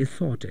the array is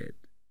sorted.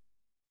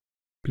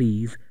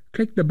 Please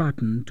click the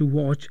button to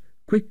watch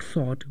Quick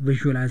Sort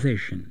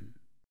visualization.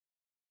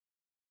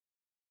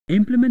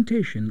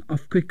 Implementation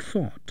of Quick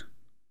Sort.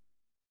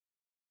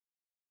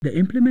 The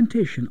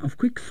implementation of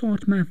Quick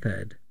Sort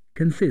method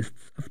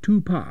consists of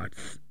two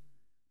parts: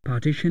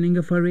 partitioning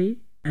of array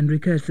and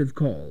recursive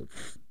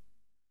calls.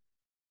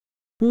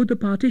 For the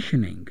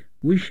partitioning,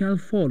 we shall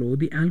follow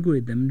the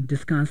algorithm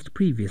discussed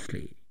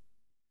previously.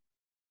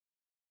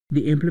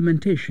 The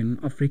implementation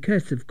of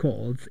recursive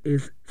calls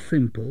is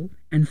simple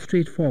and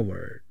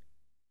straightforward.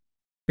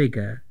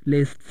 Figure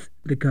lists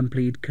the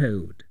complete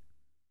code.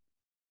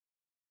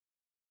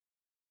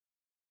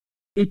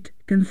 It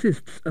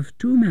consists of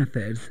two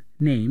methods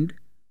named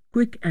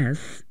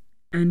QuickS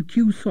and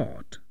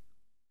QSort.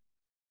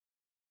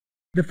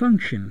 The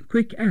function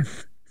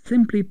QuickS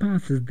simply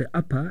passes the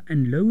upper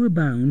and lower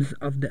bounds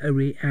of the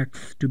array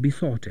X to be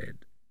sorted.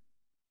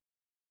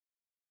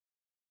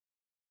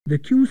 The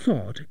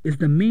QSort is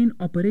the main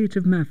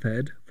operative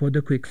method for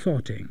the quick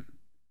sorting.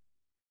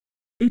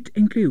 It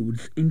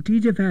includes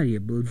integer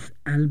variables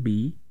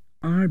LB,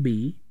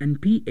 RB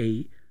and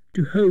PA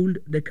to hold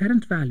the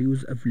current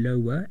values of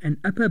lower and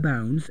upper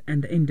bounds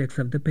and the index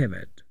of the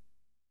pivot.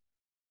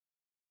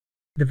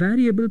 The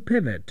variable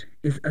pivot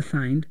is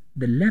assigned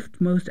the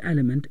leftmost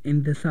element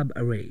in the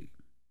subarray.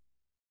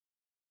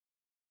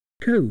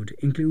 Code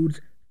includes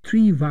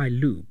 3 while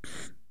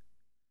loops.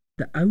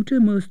 The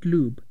outermost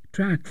loop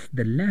tracks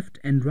the left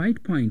and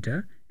right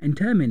pointer and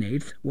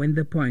terminates when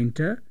the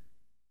pointer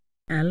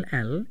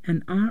LL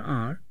and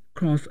RR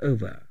cross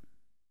over.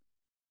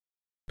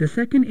 The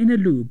second inner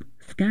loop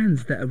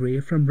scans the array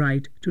from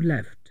right to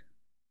left.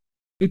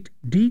 It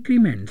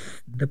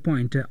decrements the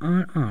pointer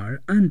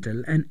RR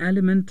until an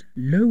element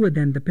lower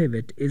than the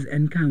pivot is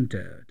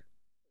encountered.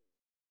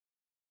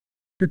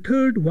 The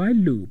third while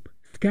loop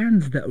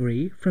scans the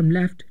array from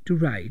left to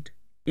right,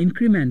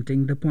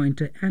 incrementing the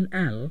pointer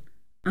LL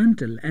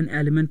until an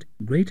element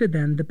greater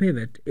than the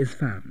pivot is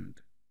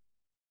found.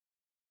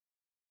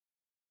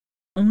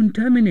 On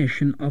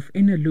termination of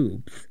inner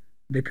loops,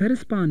 the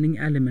corresponding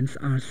elements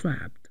are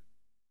swapped.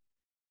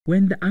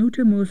 When the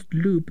outermost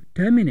loop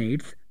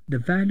terminates, the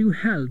value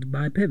held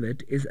by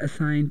pivot is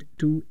assigned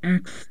to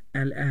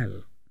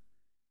XLL.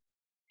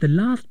 The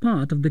last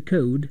part of the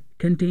code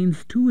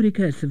contains two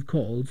recursive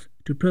calls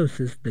to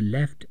process the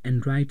left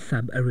and right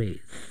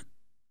subarrays.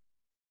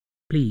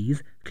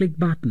 Please click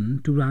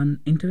button to run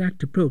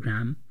interactive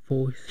program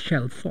for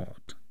shell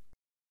sort.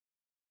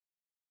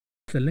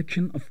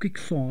 Selection of quick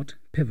sort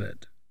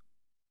pivot.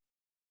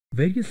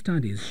 Various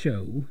studies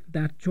show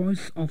that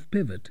choice of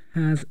pivot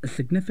has a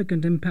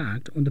significant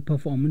impact on the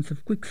performance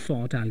of quick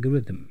sort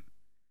algorithm.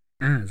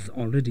 As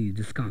already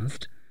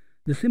discussed,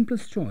 the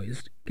simplest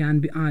choice can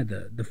be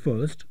either the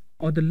first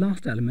or the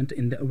last element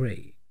in the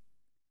array.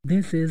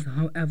 This is,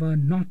 however,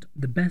 not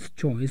the best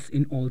choice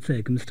in all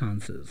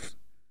circumstances.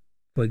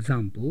 For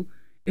example,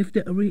 if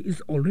the array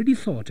is already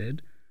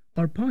sorted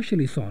or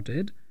partially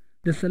sorted,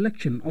 the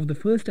selection of the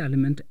first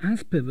element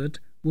as pivot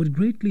would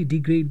greatly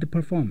degrade the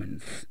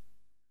performance.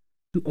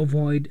 To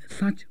avoid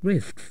such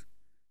risks,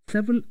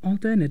 several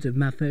alternative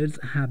methods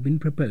have been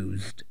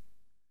proposed.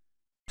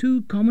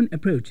 Two common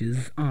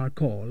approaches are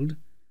called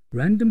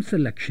random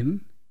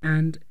selection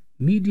and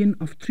median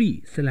of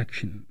 3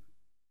 selection.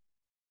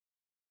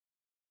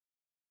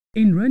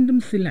 In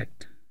random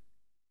select,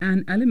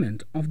 an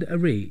element of the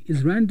array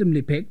is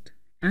randomly picked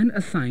and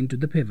assigned to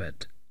the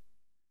pivot.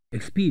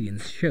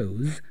 Experience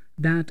shows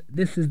that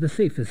this is the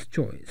safest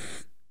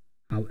choice.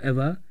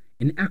 However,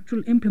 in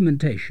actual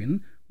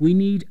implementation, we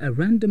need a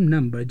random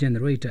number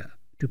generator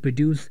to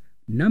produce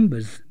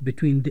numbers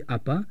between the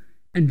upper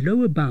and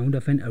lower bound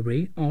of an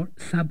array or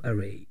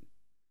subarray.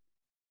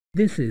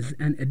 This is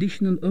an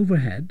additional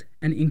overhead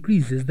and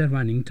increases the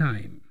running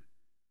time.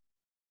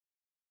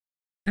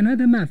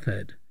 Another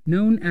method,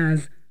 known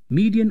as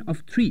median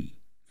of 3,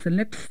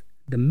 selects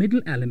the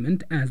middle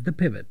element as the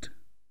pivot.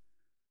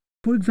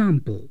 For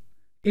example,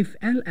 if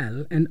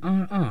LL and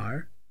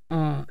RR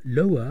are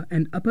lower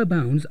and upper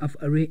bounds of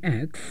array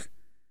X,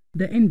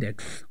 the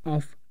index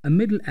of a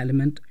middle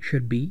element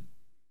should be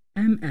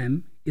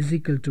MM is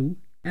equal to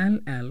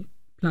LL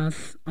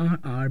plus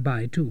RR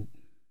by 2.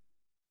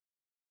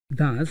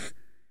 Thus,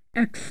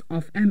 X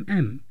of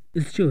MM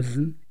is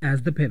chosen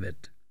as the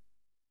pivot.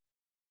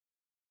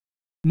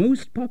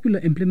 Most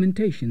popular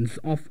implementations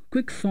of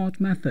quicksort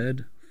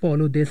method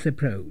follow this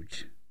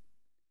approach.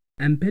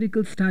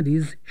 Empirical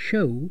studies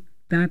show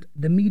that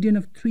the median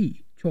of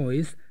 3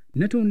 choice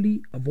not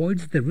only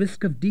avoids the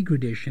risk of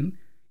degradation,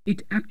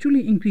 it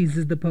actually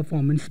increases the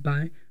performance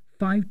by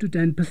 5 to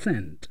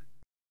 10%.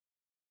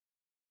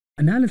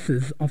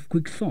 Analysis of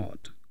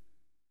quicksort.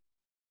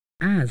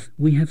 As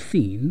we have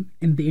seen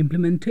in the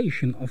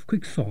implementation of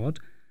quicksort,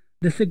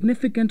 the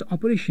significant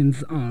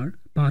operations are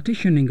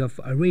partitioning of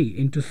array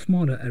into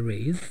smaller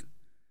arrays,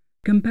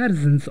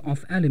 comparisons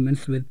of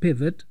elements with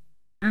pivot,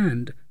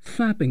 and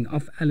swapping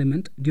of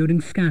element during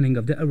scanning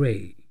of the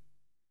array.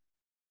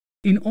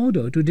 In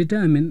order to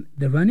determine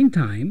the running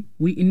time,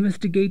 we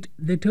investigate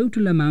the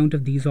total amount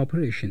of these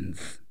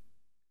operations.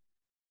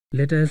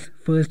 Let us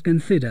first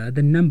consider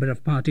the number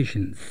of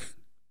partitions.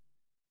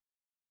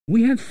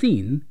 We have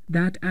seen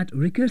that at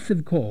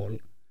recursive call,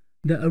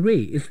 the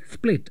array is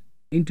split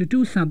into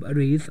 2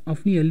 sub-arrays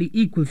of nearly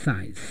equal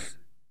size.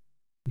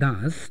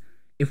 Thus,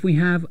 if we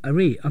have an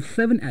array of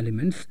 7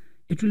 elements,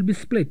 it will be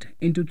split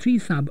into 3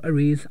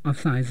 sub-arrays of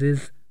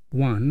sizes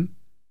 1,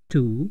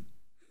 2,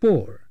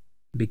 4,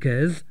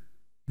 because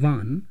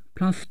 1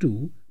 plus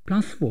 2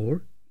 plus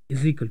 4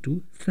 is equal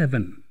to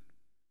 7.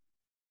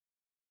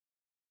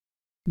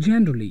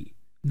 Generally,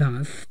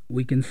 thus,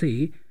 we can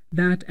say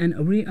that an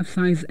array of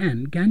size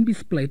n can be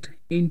split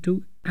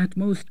into at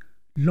most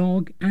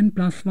log n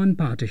plus 1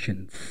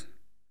 partitions.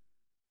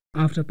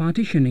 After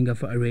partitioning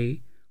of an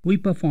array, we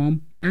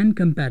perform n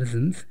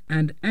comparisons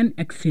and n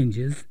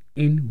exchanges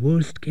in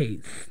worst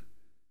case.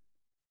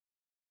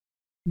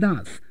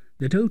 Thus,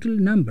 the total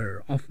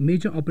number of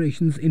major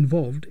operations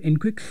involved in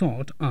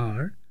quicksort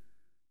are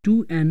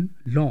 2n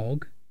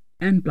log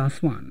n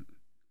plus 1.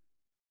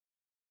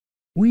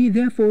 We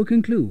therefore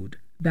conclude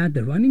that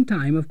the running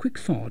time of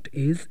quicksort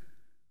is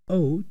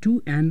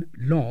O2n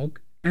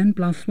log n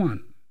plus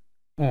 1,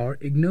 or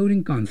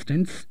ignoring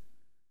constants,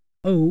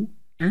 O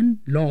n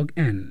log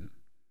n.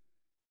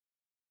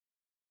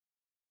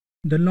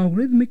 The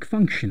logarithmic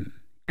function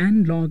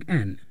n log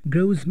n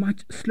grows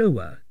much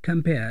slower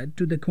compared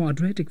to the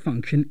quadratic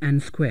function n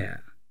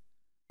square.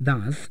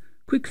 Thus,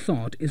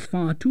 quicksort is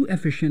far too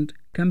efficient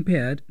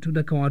compared to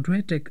the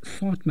quadratic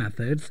sort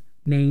methods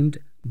named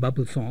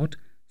bubble sort,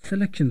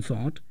 selection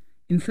sort,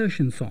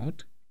 insertion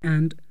sort,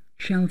 and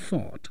shell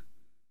sort.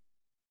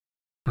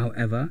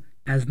 However,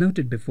 as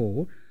noted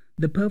before,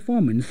 the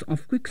performance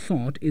of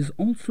quicksort is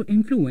also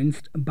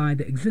influenced by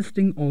the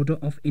existing order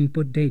of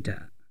input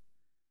data.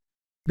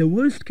 The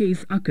worst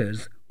case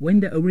occurs when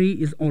the array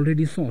is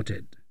already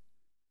sorted.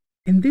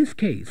 In this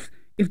case,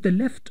 if the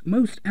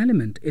leftmost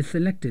element is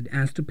selected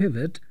as to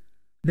pivot,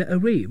 the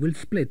array will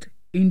split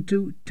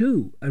into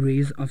 2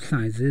 arrays of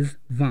sizes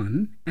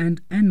 1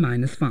 and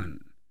n-1.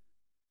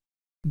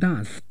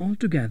 Thus,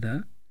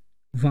 altogether,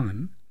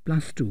 1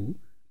 plus 2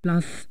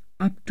 plus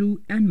up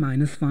to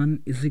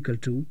n-1 is equal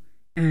to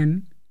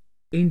n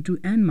into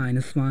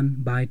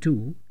n-1 by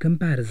 2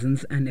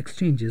 comparisons and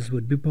exchanges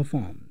would be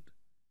performed.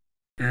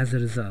 As a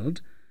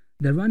result,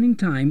 the running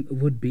time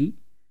would be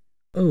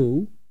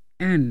O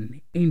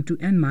n into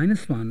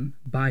n-1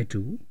 by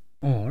 2,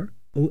 or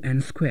O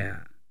n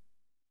square.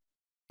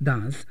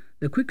 Thus,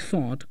 the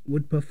quicksort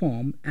would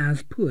perform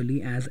as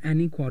poorly as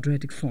any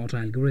quadratic sort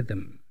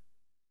algorithm.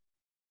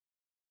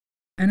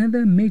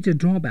 Another major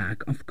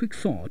drawback of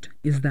quicksort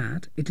is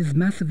that it is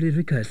massively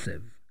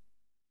recursive.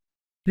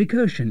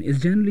 Recursion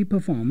is generally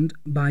performed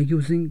by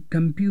using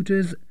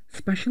computers'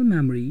 special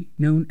memory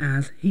known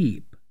as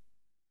heap.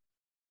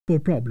 For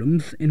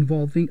problems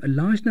involving a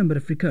large number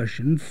of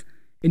recursions,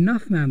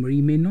 enough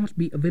memory may not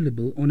be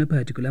available on a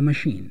particular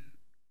machine.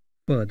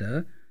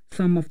 Further,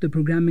 some of the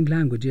programming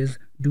languages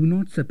do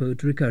not support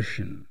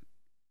recursion.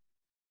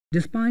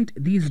 Despite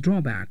these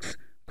drawbacks,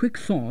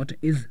 quicksort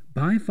is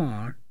by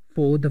far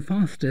for the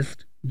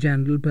fastest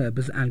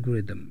general-purpose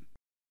algorithm.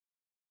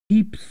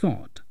 Heap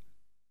sort.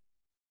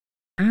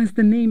 As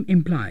the name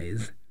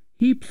implies,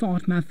 heap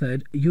sort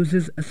method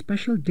uses a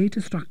special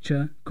data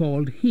structure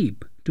called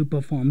heap to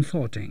perform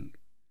sorting.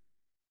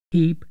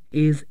 Heap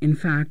is, in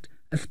fact,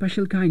 a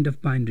special kind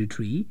of binary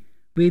tree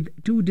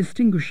with 2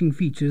 distinguishing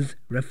features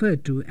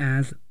referred to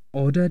as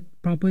order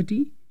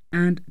property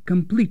and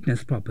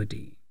completeness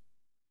property.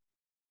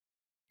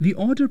 The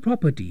order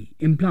property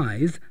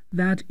implies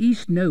that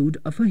each node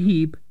of a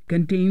heap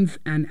contains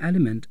an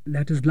element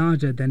that is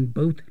larger than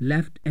both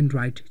left and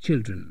right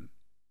children.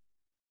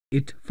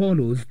 It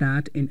follows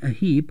that in a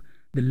heap,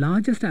 the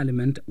largest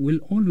element will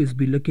always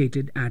be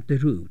located at the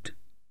root.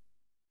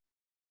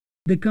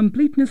 The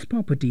completeness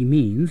property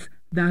means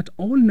that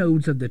all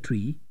nodes of the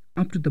tree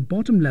up to the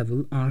bottom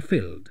level are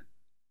filled.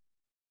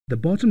 The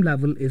bottom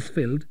level is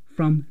filled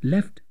from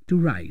left to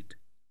right.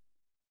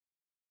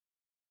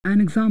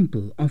 An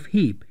example of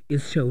heap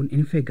is shown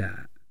in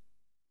figure.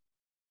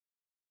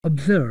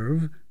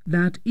 Observe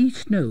that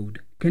each node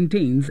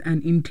contains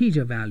an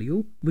integer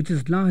value which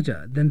is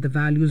larger than the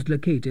values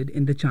located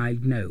in the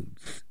child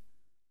nodes.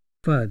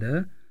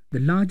 Further, the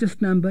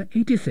largest number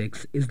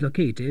 86 is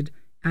located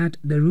at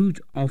the root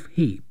of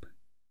heap.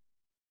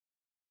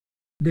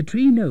 The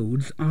tree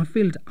nodes are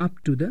filled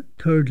up to the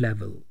 3rd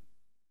level.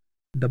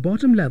 The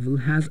bottom level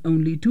has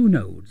only 2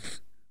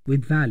 nodes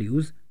with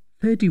values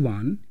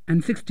 31,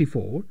 and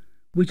 64,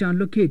 which are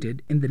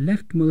located in the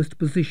leftmost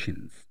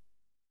positions.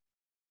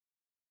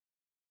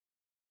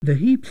 The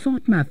heap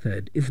sort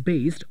method is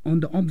based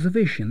on the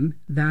observation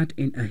that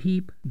in a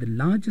heap the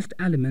largest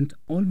element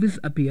always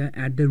appear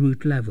at the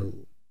root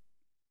level.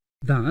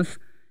 Thus,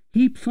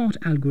 heap sort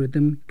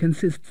algorithm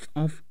consists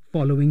of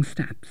following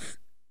steps.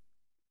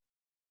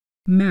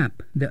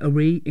 Map the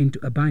array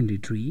into a binary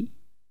tree.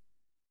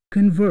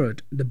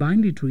 Convert the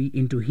binary tree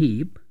into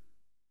heap.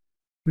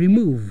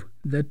 Remove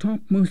the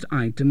topmost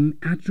item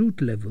at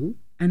root level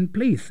and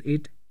place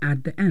it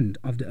at the end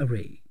of the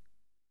array.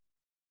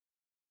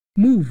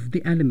 Move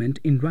the element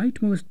in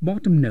rightmost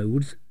bottom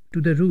nodes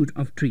to the root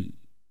of tree.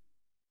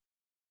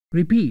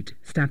 Repeat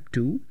step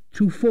 2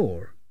 through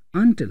 4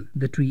 until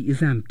the tree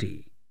is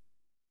empty.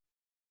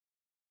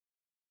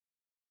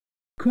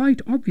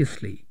 Quite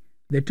obviously,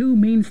 the two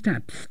main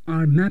steps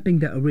are mapping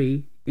the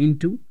array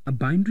into a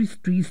binary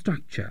tree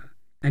structure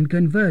and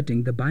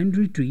converting the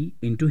binary tree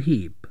into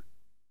heap.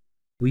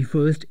 We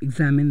first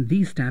examine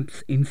these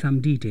steps in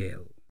some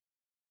detail.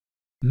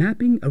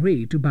 Mapping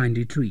array to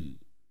binary tree.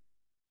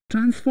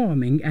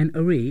 Transforming an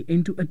array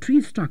into a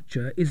tree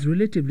structure is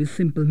relatively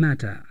simple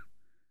matter.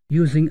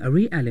 Using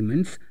array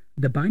elements,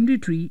 the binary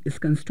tree is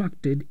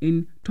constructed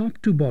in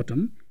top to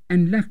bottom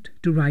and left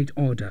to right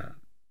order.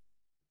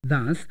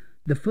 Thus,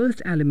 the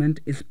first element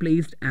is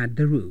placed at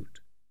the root.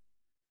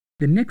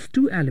 The next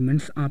two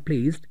elements are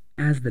placed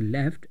as the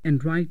left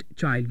and right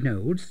child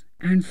nodes,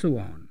 and so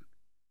on.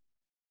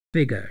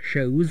 Figure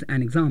shows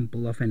an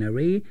example of an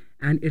array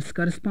and its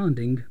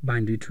corresponding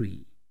binary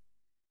tree.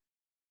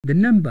 The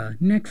number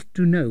next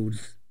to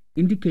nodes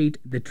indicate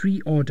the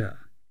tree order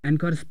and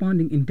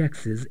corresponding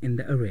indexes in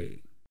the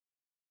array.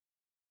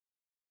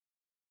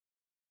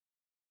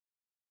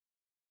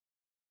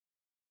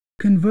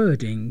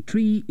 Converting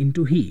tree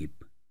into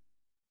heap.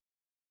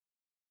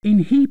 In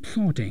heap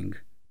sorting,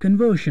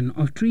 conversion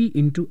of tree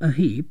into a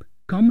heap,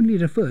 commonly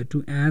referred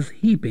to as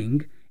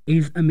heaping,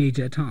 is a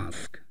major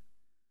task.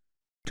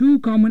 Two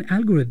common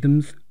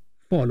algorithms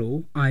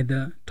follow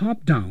either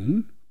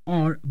top-down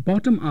or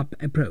bottom-up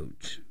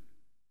approach.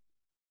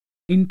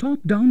 In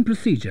top-down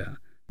procedure,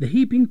 the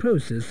heaping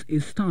process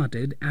is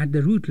started at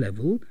the root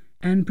level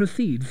and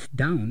proceeds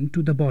down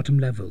to the bottom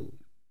level.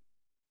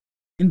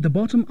 In the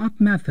bottom-up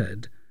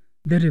method,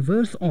 the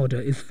reverse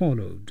order is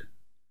followed.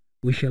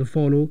 We shall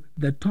follow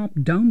the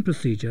top-down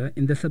procedure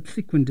in the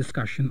subsequent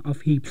discussion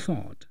of heap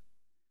sort.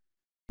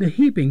 The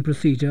heaping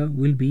procedure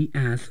will be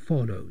as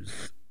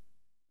follows.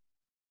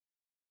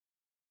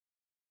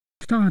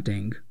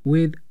 Starting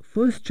with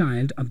first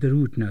child of the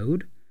root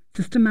node,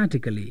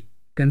 systematically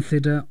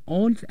consider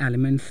all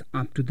elements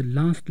up to the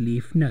last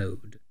leaf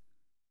node.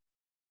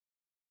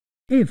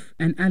 If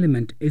an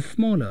element is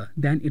smaller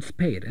than its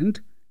parent,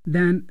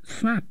 then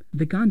swap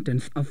the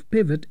contents of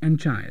pivot and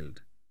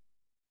child.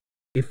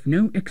 If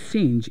no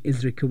exchange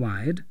is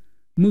required,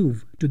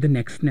 move to the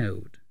next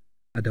node.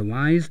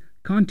 Otherwise,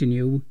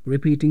 continue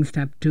repeating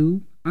step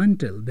 2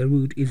 until the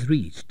root is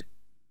reached.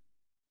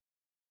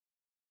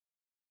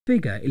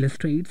 Figure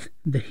illustrates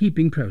the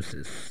heaping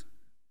process.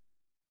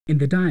 In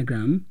the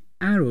diagram,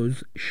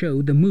 arrows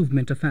show the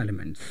movement of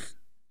elements.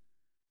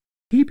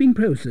 Heaping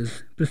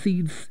process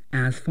proceeds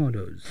as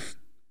follows.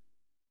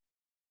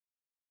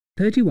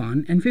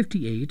 31 and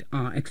 58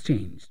 are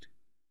exchanged.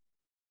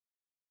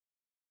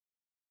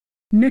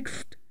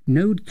 Next,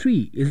 node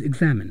 3 is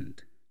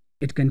examined.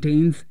 It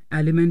contains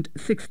element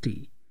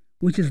 60,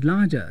 which is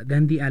larger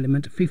than the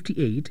element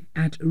 58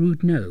 at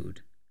root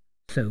node.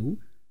 So,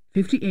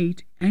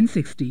 58 and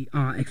 60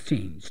 are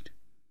exchanged.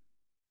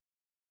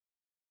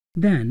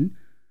 Then,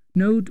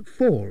 node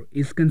 4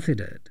 is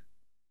considered.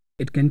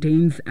 It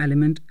contains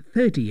element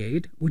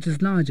 38, which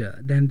is larger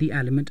than the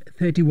element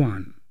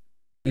 31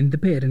 in the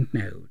parent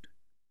node.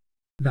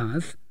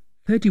 Thus,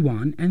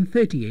 31 and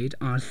 38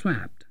 are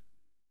swapped.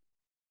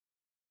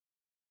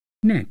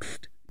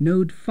 Next,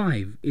 node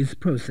 5 is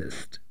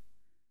processed.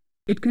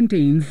 It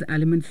contains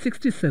element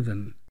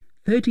 67.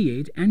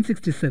 38 and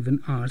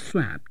 67 are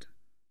swapped.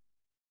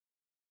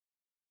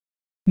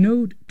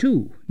 Node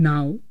 2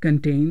 now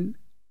contains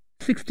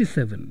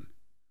 67,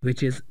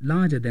 which is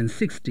larger than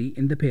 60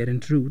 in the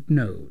parent root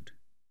node.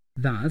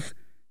 Thus,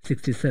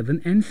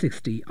 67 and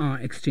 60 are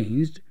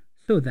exchanged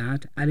so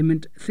that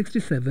element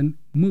 67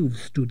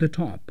 moves to the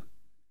top.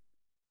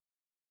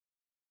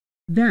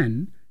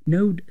 Then,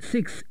 node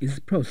 6 is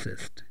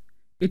processed.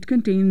 It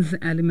contains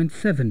element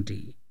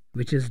 70,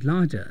 which is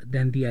larger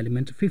than the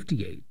element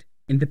 58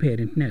 in the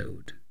parent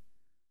node.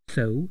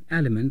 So,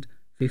 element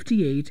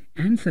 58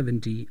 and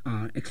 70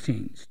 are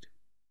exchanged.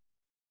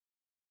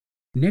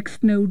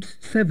 Next, node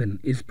 7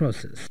 is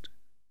processed.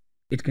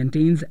 It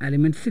contains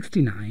element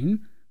 69,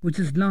 which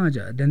is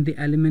larger than the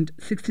element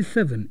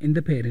 67 in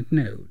the parent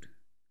node.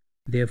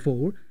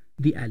 Therefore,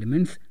 the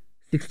elements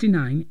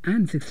 69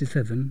 and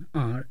 67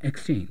 are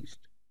exchanged.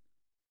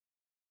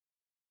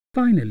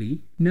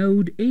 Finally,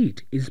 node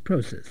 8 is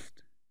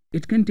processed.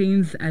 It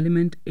contains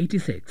element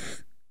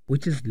 86,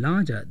 which is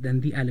larger than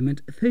the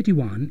element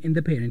 31 in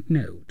the parent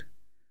node.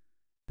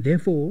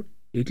 Therefore,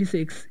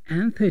 86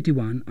 and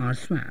 31 are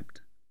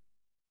swapped.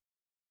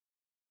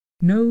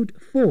 Node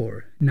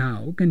 4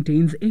 now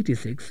contains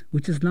 86,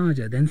 which is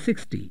larger than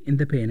 60 in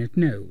the parent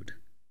node.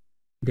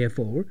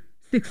 Therefore,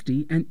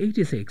 60 and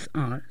 86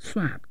 are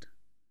swapped.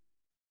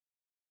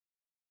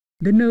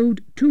 The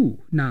node 2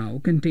 now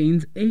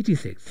contains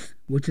 86,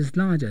 which is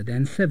larger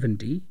than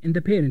 70 in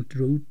the parent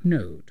root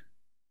node.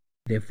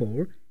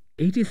 Therefore,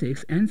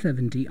 86 and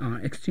 70 are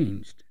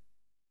exchanged.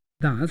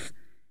 Thus,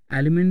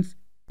 element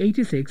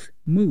 86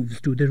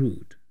 moves to the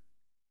root.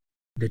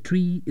 The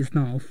tree is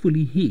now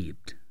fully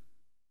heaped.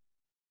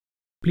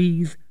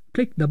 Please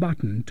click the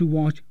button to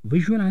watch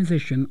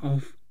visualization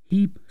of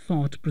heap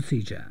sort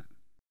procedure.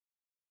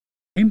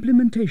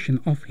 Implementation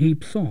of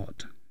heap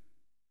sort.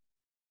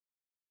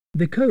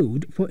 The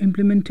code for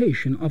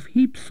implementation of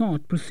heap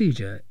sort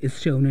procedure is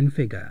shown in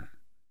figure.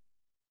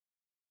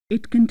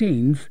 It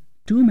contains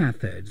two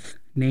methods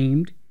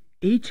named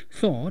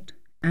hsort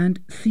and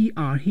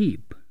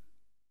crheap.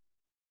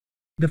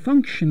 The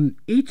function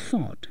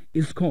hsort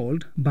is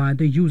called by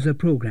the user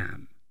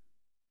program.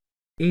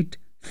 It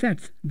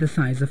sets the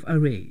size of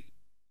array,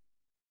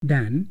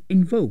 then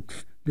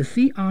invokes the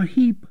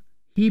crheap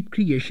heap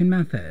creation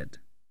method.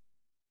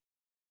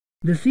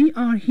 The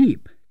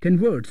crheap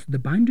converts the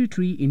binary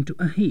tree into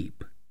a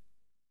heap.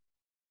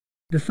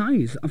 The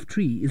size of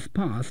tree is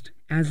passed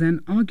as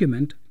an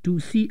argument to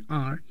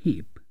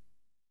crheap.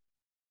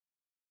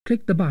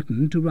 Click the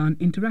button to run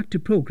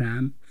interactive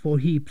program for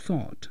heap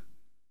sort.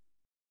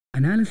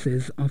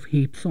 Analysis of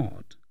heap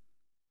sort.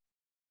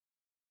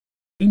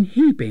 In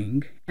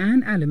heaping,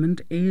 an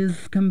element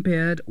is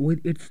compared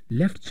with its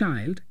left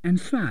child and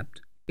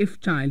swapped if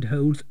child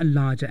holds a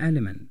larger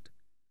element.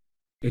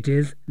 It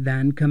is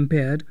then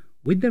compared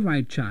with the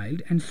right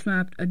child and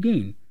swapped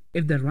again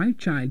if the right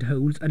child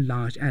holds a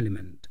large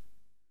element.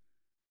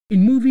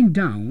 In moving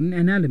down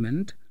an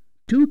element,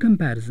 two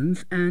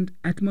comparisons and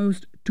at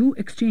most two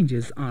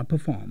exchanges are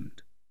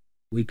performed.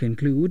 We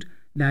conclude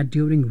that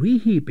during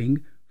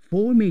reheaping,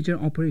 four major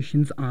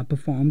operations are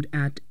performed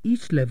at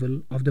each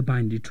level of the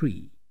binary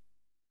tree.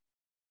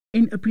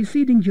 In a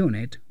preceding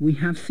unit, we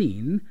have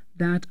seen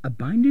that a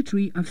binary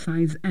tree of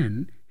size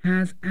n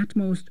has at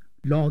most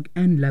log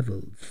n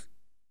levels.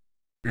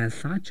 As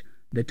such,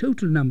 the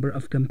total number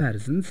of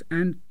comparisons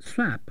and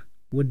swap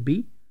would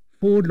be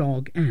 4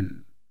 log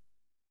n.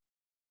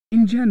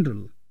 In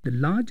general, the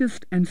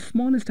largest and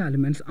smallest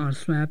elements are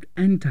swapped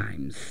n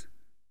times.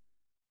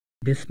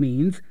 This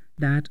means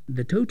that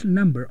the total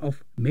number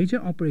of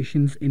major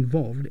operations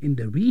involved in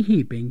the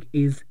reheaping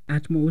is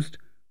at most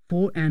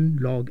 4n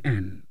log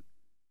n.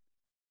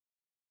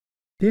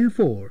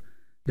 Therefore,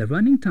 the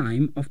running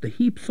time of the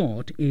heap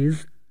sort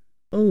is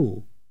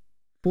O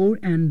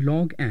 4n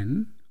log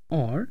n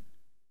or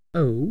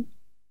O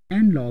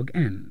n log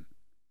n.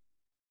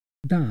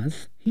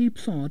 Thus, heap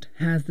sort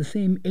has the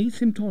same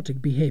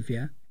asymptotic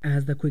behavior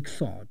as the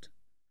quicksort.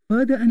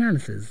 Further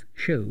analysis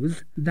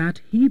shows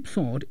that heap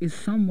sort is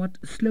somewhat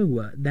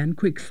slower than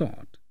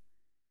quicksort.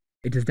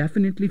 It is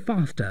definitely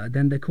faster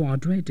than the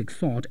quadratic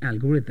sort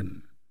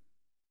algorithm.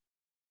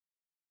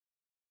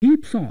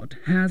 Heap sort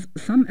has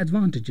some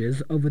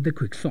advantages over the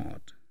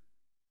quicksort.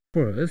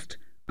 First,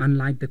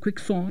 unlike the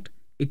quicksort,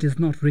 it is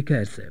not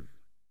recursive.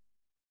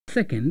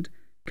 Second,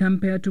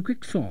 compared to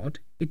quicksort,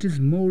 it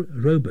is more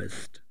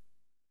robust.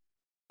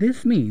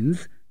 This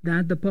means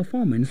that the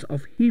performance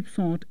of heap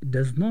sort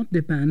does not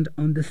depend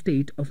on the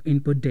state of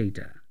input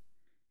data.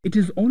 It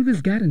is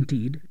always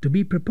guaranteed to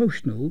be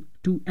proportional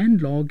to n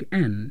log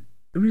n,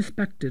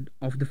 irrespective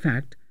of the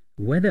fact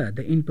whether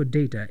the input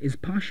data is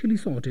partially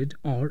sorted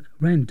or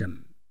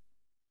random.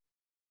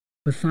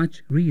 For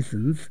such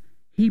reasons,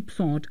 heap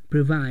sort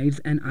provides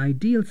an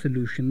ideal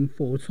solution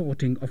for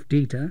sorting of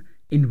data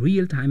in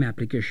real-time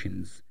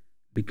applications,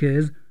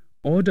 because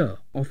order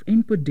of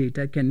input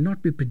data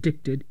cannot be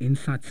predicted in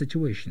such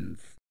situations.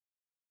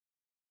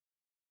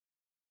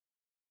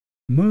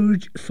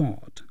 Merge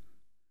sort.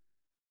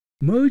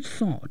 Merge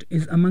sort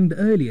is among the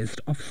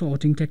earliest of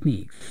sorting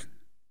techniques.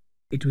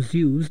 It was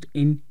used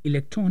in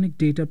electronic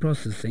data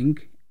processing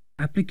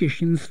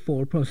applications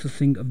for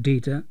processing of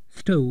data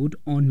stored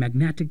on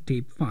magnetic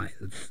tape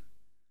files.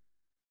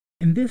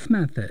 In this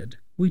method,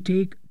 we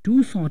take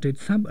two sorted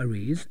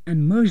subarrays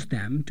and merge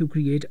them to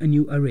create a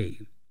new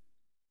array.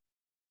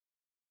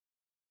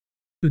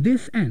 To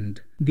this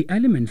end, the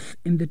elements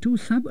in the two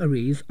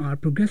subarrays are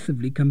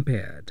progressively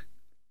compared.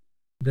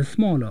 The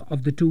smaller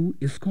of the two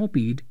is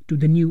copied to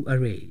the new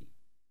array.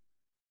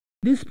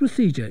 This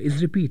procedure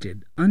is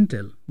repeated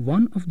until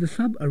one of the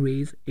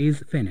subarrays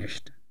is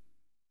finished.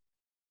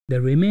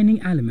 The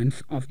remaining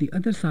elements of the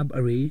other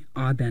subarray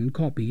are then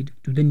copied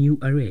to the new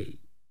array.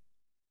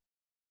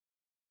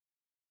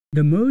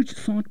 The merge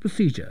sort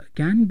procedure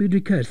can be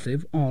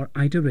recursive or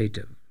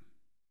iterative.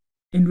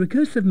 In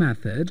recursive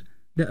method,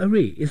 the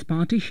array is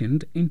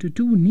partitioned into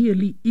two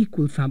nearly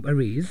equal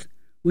subarrays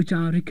which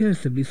are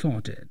recursively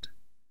sorted.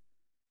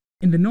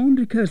 In the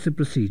non-recursive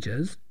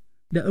procedures,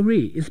 the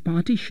array is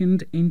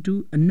partitioned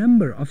into a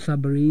number of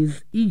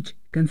subarrays, each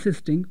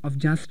consisting of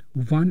just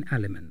one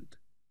element.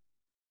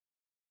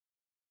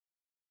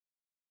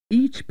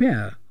 Each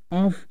pair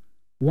of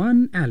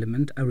one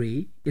element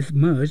array is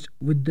merged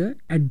with the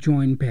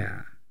adjoint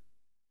pair.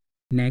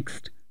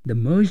 Next, the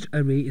merged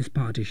array is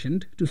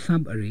partitioned to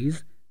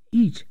subarrays,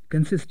 each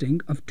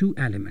consisting of two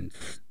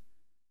elements.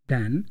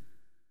 Then,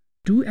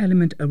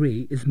 two-element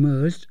array is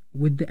merged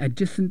with the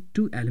adjacent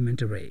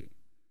two-element array.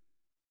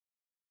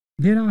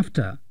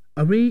 Thereafter,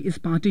 array is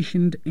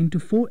partitioned into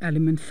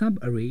four-element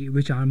subarray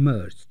which are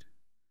merged.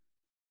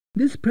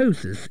 This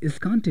process is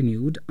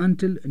continued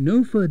until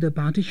no further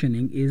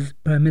partitioning is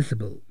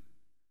permissible.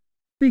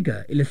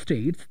 Figure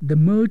illustrates the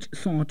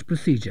merge-sort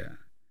procedure.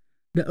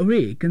 The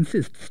array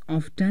consists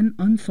of 10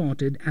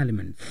 unsorted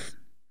elements.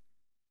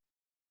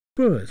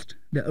 First,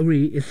 the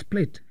array is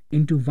split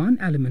into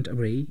one-element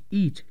array,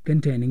 each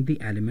containing the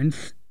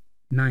elements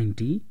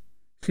 90,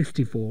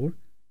 64,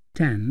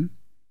 10,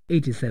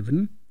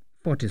 87,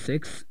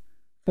 46,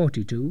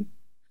 42,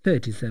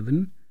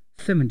 37,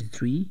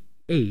 73,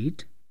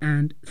 8,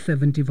 and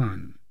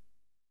 71.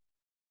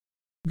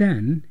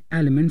 Then,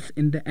 elements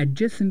in the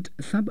adjacent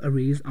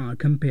subarrays are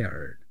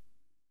compared.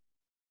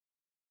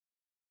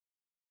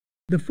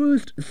 The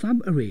first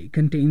subarray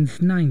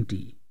contains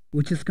 90,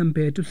 which is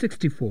compared to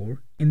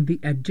 64 in the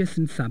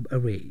adjacent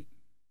subarray.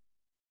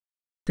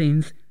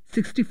 Since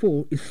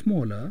 64 is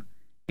smaller,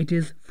 it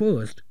is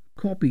first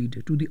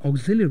copied to the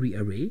auxiliary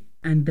array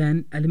and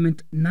then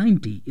element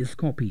 90 is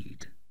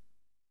copied.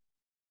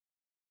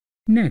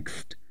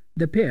 Next,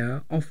 the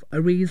pair of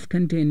arrays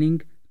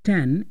containing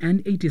 10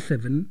 and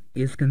 87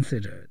 is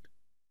considered.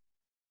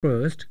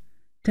 First,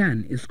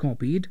 10 is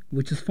copied,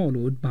 which is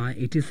followed by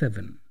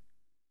 87.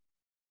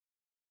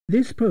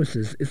 This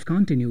process is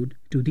continued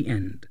to the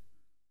end.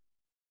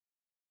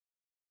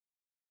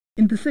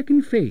 In the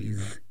second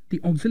phase, the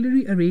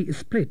auxiliary array is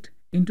split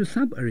into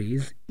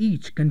subarrays,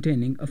 each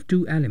containing of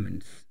two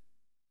elements.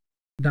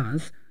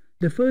 Thus,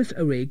 the first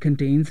array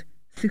contains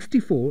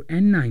 64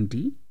 and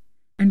 90,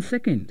 and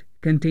second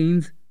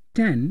contains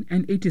 10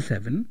 and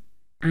 87,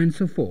 and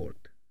so forth.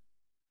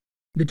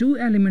 The two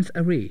elements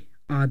array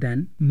are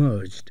then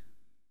merged.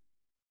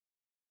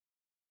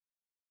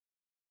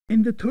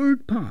 In the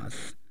third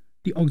pass,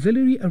 the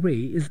auxiliary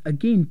array is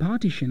again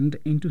partitioned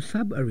into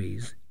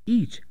subarrays,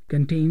 each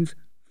contains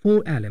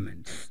 4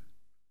 elements.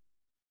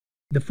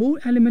 The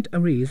 4-element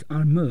arrays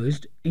are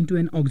merged into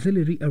an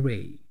auxiliary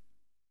array.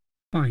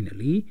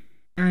 Finally,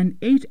 an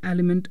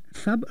 8-element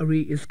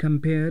subarray is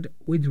compared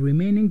with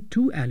remaining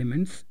 2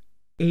 elements,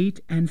 8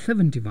 and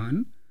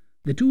 71.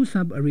 The two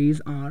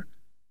subarrays are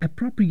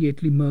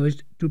appropriately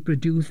merged to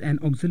produce an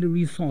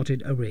auxiliary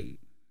sorted array.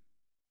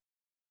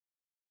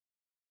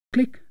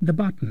 Click the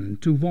button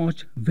to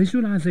watch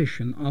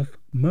visualization of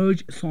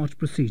merge-sort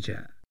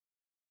procedure.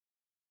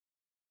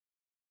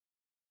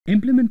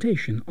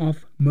 Implementation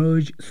of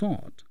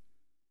merge-sort.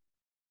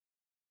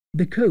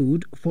 The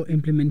code for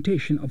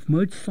implementation of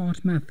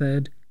merge-sort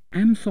method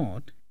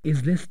msort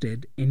is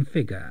listed in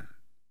figure.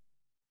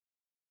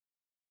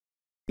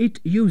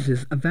 It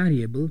uses a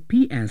variable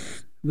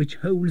ps which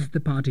holds the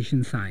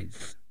partition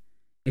size.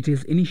 It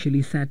is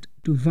initially set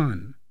to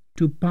 1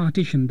 to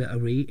partition the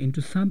array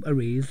into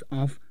subarrays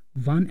of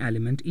 1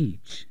 element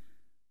each.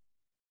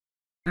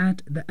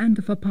 At the end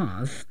of a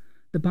pass,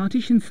 the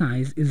partition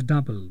size is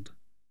doubled.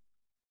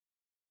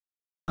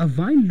 A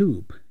while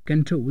loop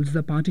controls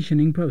the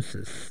partitioning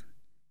process.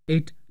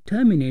 It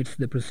terminates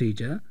the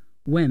procedure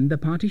when the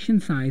partition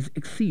size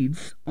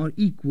exceeds or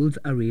equals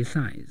array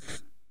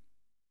size.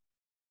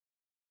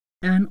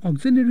 An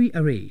auxiliary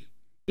array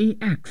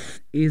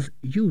AX is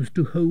used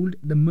to hold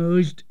the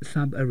merged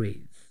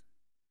subarrays.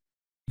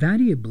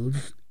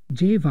 Variables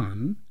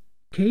J1,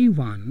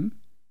 K1,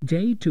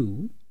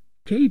 J2,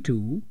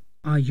 K2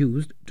 are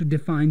used to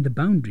define the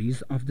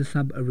boundaries of the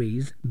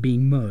subarrays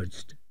being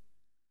merged.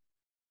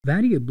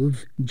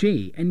 Variables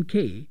J and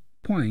K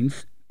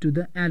points to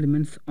the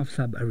elements of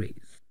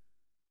subarrays.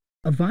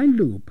 A while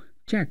loop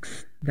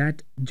checks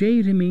that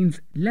J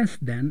remains less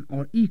than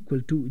or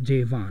equal to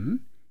J1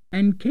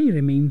 and K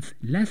remains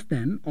less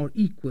than or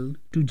equal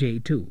to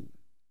J2.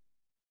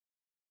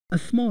 A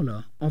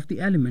smaller of the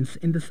elements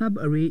in the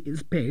subarray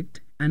is picked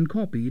and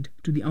copied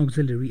to the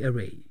auxiliary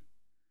array.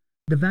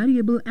 The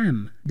variable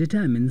m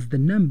determines the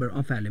number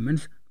of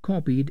elements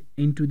copied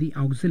into the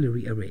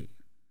auxiliary array.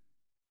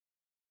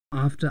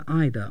 After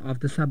either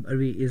of the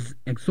subarray is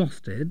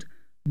exhausted,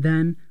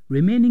 then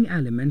remaining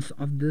elements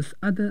of this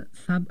other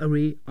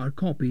subarray are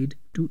copied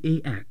to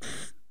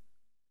AX.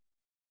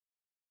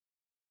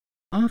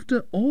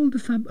 After all the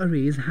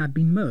subarrays have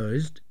been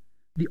merged,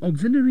 the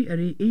auxiliary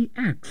array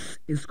AX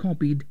is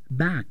copied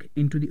back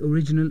into the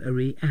original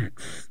array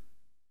X.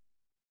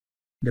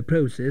 The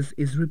process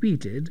is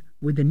repeated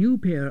with a new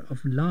pair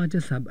of larger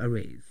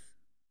subarrays.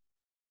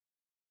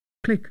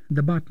 Click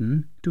the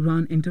button to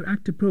run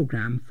interactive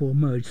program for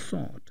merge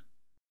sort.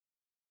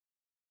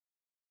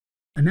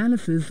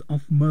 Analysis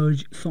of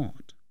merge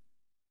sort.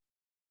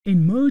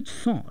 In merge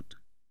sort,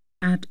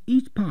 at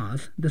each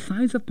pass the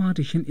size of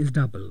partition is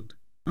doubled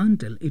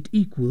until it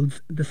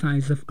equals the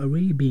size of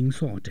array being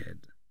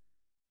sorted.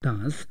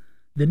 Thus,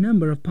 the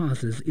number of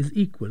passes is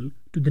equal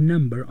to the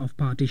number of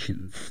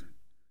partitions.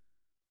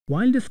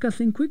 While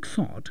discussing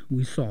quicksort,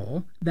 we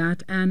saw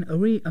that an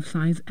array of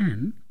size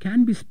n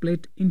can be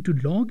split into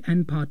log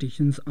n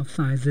partitions of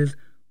sizes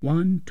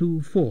 1,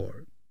 2,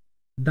 4.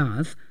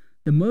 Thus,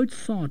 the merge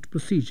sort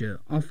procedure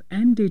of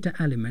n data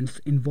elements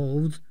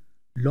involves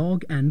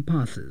log n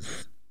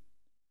passes.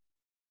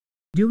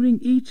 During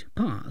each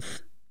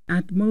pass,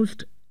 at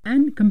most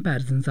n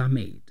comparisons are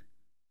made.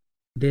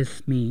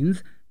 This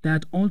means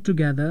that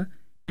altogether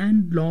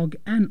n log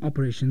n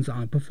operations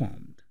are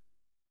performed.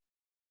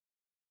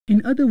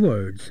 In other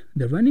words,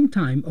 the running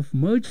time of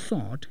merge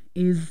sort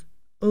is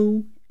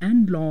O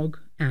n log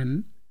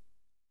n.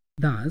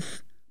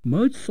 Thus,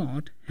 merge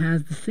sort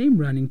has the same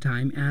running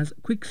time as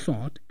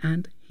quicksort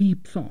and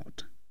heap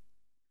sort.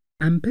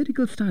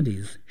 Empirical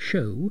studies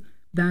show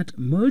that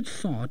merge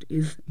sort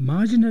is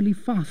marginally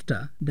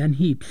faster than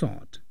heap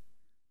sort,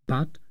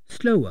 but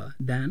slower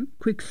than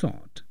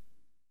quicksort.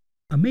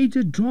 A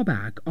major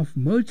drawback of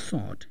merge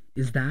sort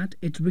is that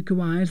it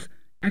requires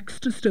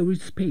extra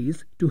storage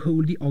space to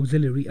hold the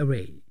auxiliary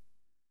array.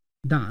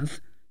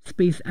 Thus,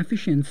 space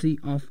efficiency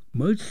of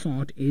merge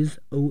sort is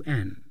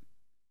On.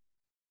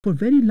 For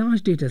very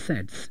large data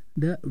sets,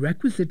 the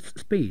requisite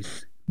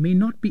space may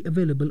not be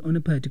available on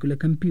a particular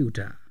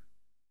computer.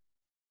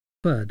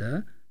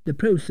 Further, the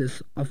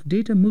process of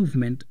data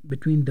movement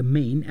between the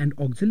main and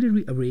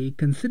auxiliary array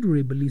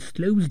considerably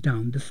slows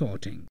down the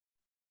sorting.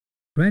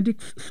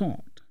 Radix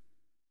sort.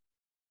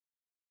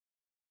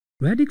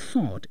 Radix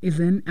sort is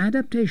an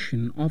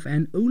adaptation of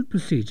an old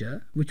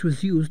procedure which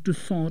was used to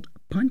sort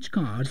punch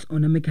cards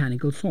on a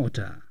mechanical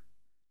sorter.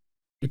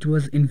 It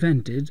was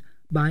invented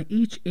by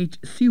H.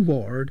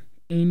 Seward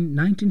in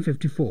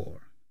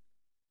 1954.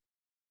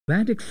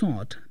 Radix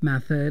sort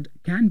method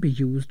can be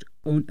used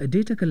on a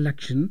data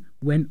collection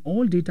when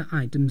all data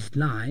items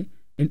lie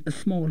in a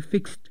small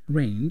fixed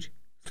range,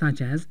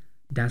 such as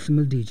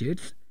decimal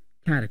digits,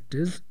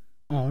 characters,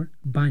 or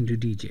binary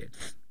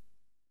digits.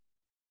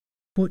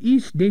 For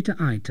each data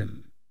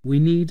item, we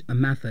need a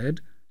method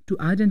to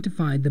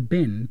identify the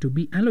bin to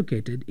be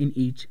allocated in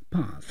each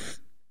pass.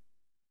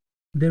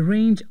 The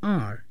range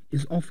R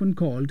is often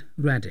called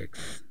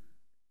radix.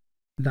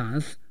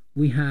 Thus,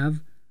 we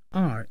have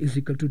R is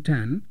equal to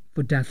 10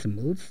 for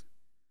decimals,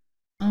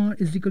 R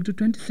is equal to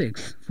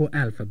 26 for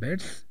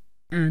alphabets,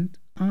 and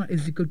R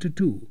is equal to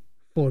 2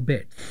 for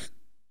bits.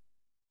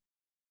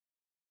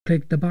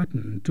 Click the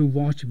button to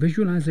watch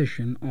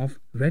visualization of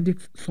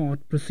radix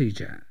sort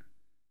procedure.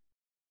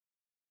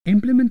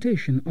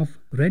 Implementation of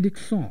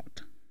radix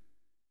sort.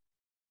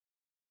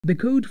 The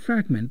code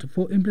fragment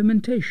for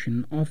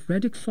implementation of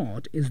radix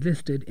sort is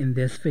listed in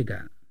this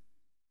figure.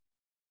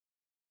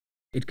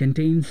 It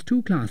contains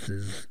two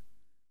classes,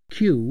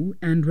 Q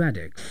and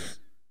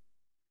radix.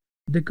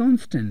 The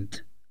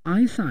constant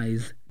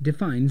iSize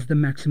defines the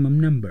maximum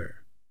number.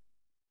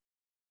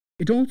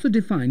 It also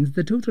defines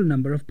the total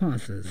number of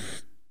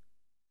passes.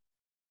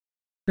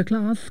 The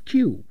class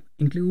Q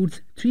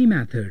includes three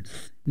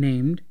methods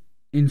named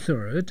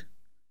insert,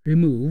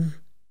 remove,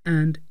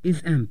 and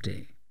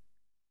isEmpty.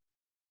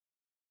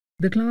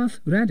 The class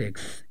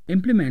radix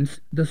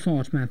implements the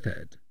sort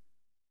method.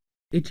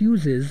 It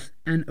uses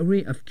an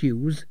array of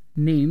queues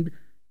named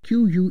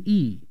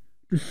QUE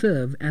to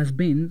serve as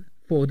bin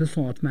for the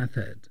sort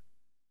method.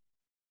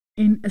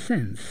 In a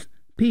sense,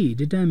 P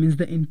determines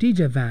the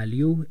integer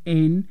value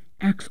in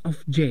x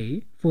of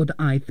j for the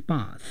ith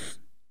pass.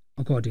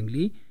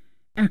 Accordingly,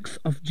 x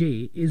of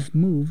j is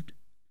moved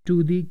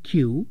to the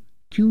queue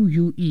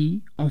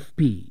QUE of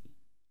P.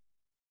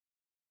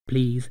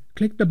 Please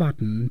click the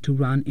button to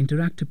run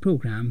interactive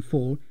program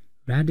for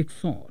radix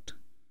sort.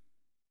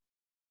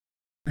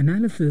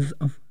 Analysis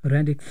of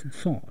radix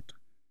sort.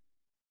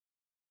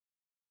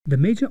 The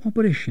major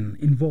operation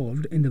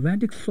involved in the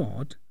radix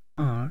sort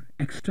are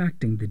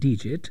extracting the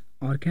digit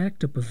or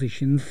character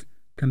positions,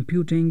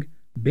 computing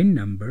bin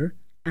number,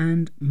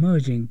 and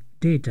merging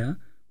data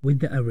with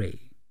the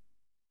array.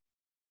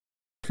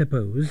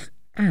 Suppose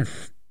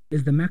S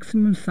is the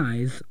maximum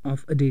size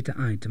of a data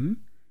item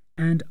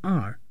and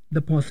R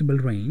the possible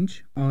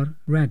range or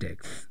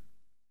radix.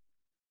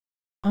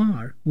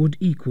 R would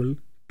equal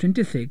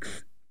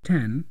 26,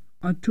 10,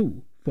 or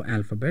 2 for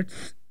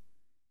alphabets,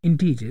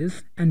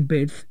 integers, and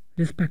bits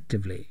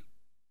respectively.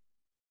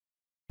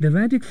 The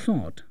radix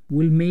sort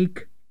will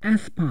make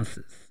S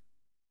passes.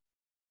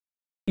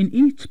 In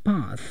each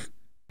pass,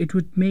 it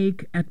would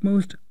make at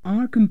most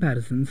R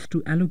comparisons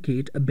to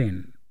allocate a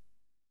bin.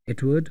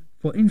 It would,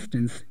 for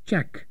instance,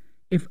 check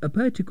if a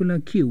particular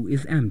queue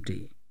is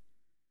empty.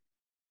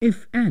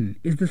 If n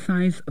is the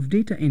size of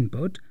data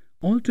input,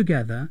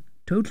 altogether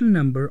total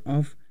number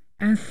of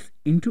S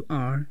into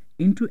R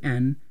into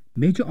n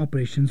major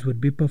operations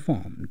would be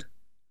performed.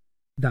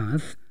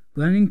 Thus,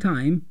 running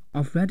time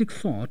of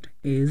radix sort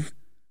is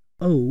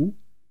O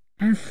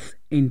S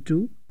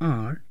into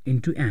R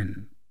into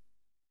n.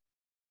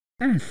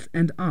 S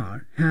and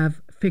R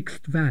have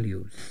fixed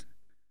values.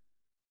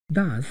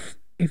 Thus,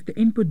 if the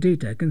input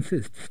data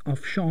consists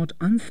of short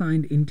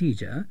unsigned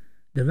integer,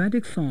 the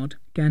radix sort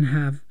can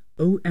have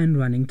O(n)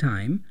 running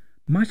time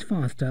much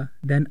faster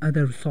than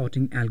other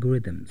sorting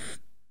algorithms.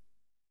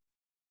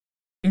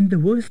 In the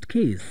worst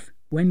case,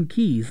 when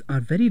keys are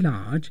very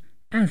large,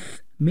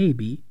 S may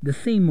be the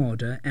same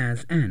order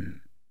as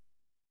n.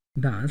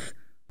 Thus,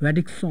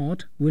 radix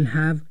sort will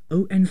have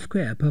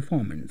O(n)²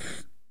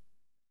 performance.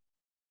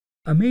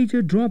 A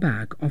major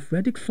drawback of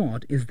radix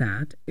sort is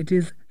that it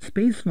is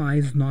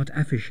space-wise not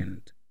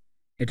efficient.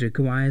 It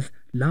requires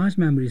large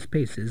memory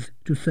spaces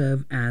to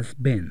serve as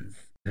bins.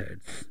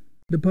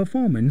 The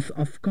performance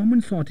of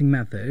common sorting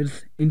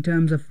methods in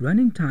terms of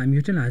running time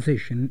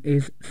utilization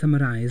is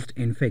summarized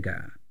in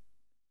figure.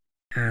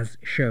 As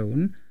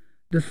shown,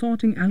 the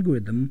sorting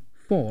algorithm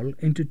fall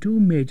into two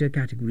major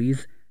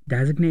categories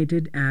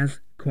designated as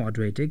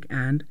quadratic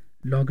and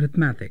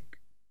logarithmic.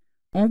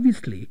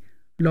 Obviously,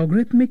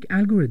 logarithmic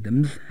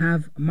algorithms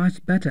have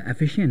much better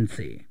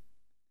efficiency.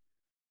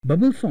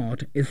 Bubble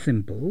sort is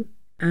simple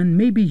and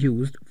may be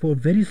used for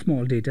very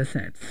small data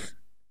sets.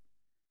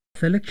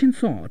 Selection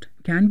sort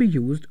can be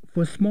used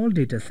for small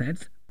data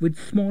sets with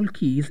small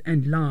keys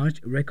and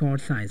large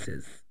record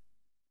sizes.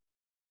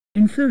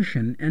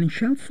 Insertion and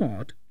shell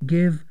sort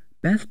give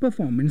best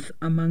performance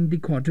among the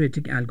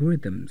quadratic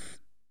algorithms.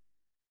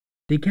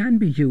 They can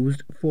be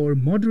used for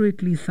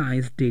moderately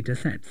sized data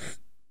sets.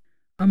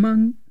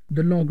 Among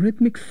the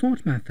logarithmic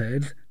sort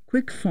methods,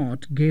 quick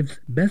sort gives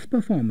best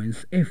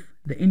performance if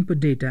the input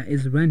data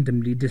is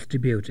randomly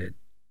distributed.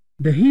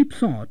 The heap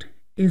sort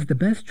is the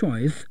best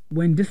choice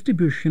when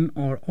distribution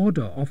or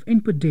order of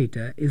input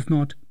data is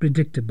not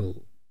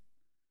predictable.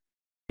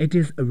 It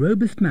is a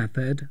robust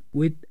method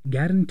with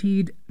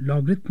guaranteed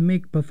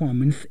logarithmic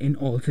performance in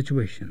all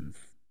situations.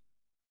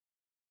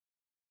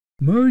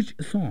 Merge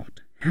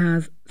sort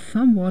has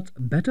somewhat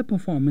better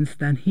performance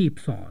than heap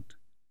sort.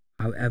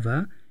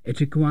 However, it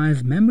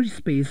requires memory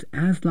space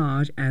as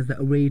large as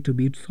the array to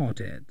be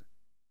sorted.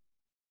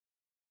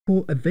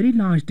 For a very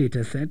large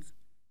data set,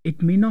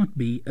 it may not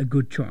be a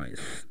good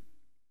choice.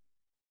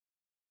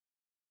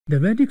 The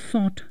radix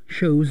sort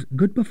shows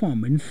good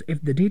performance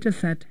if the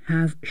dataset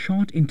has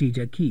short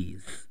integer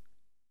keys.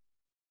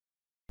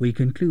 We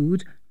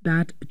conclude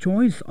that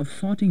choice of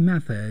sorting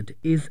method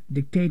is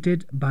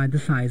dictated by the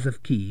size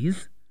of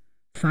keys,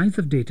 size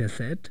of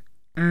dataset,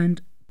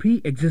 and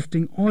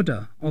pre-existing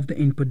order of the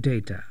input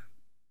data.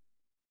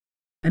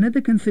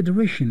 Another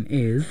consideration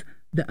is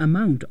the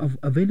amount of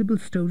available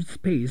storage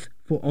space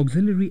for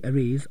auxiliary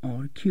arrays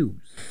or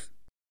queues.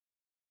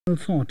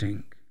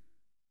 Sorting.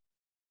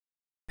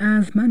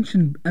 As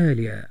mentioned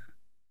earlier,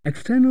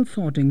 external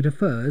sorting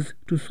refers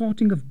to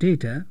sorting of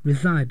data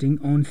residing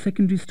on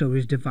secondary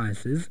storage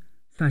devices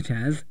such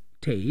as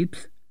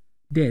tapes,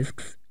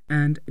 disks,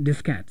 and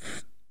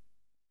diskettes.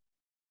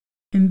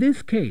 In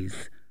this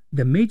case,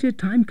 the major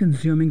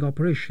time-consuming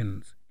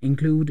operations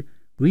include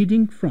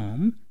reading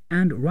from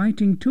and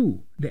writing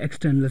to the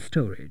external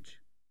storage.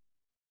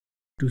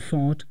 To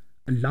sort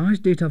a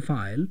large data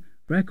file,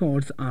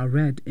 records are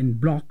read in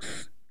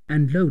blocks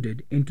and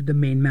loaded into the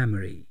main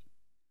memory.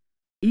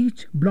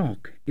 Each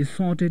block is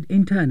sorted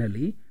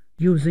internally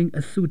using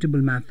a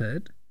suitable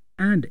method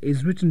and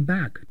is written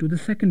back to the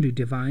secondary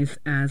device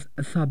as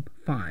a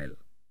sub-file.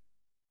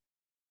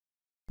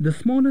 The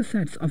smaller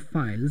sets of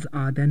files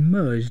are then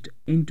merged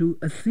into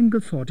a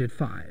single sorted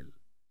file.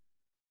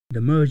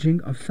 The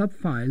merging of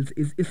sub-files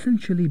is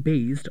essentially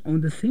based on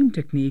the same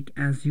technique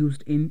as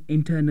used in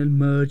internal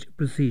merge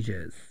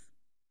procedures.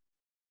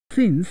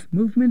 Since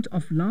movement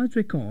of large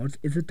records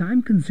is a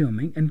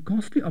time-consuming and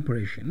costly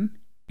operation,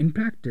 in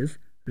practice,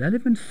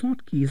 relevant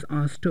sort keys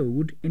are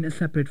stored in a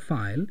separate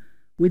file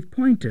with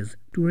pointers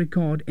to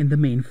record in the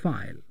main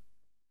file.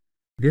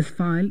 This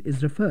file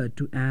is referred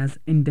to as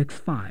index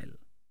file.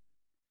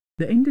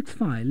 The index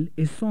file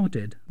is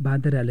sorted by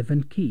the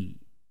relevant key.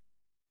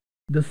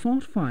 The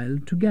sort file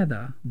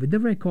together with the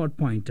record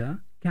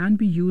pointer can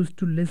be used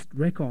to list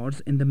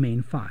records in the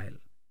main file.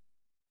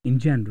 In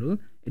general,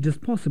 it is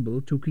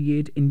possible to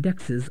create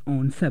indexes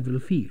on several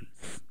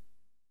fields.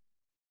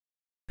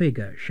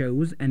 Figure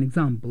shows an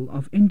example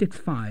of index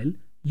file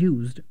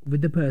used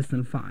with the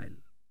personal file.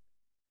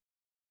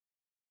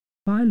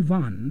 File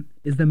 1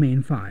 is the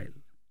main file.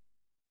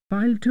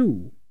 File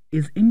 2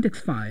 is index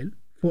file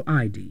for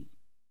ID.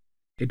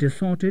 It is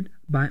sorted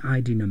by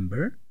ID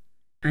number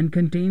and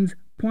contains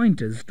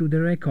pointers to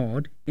the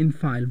record in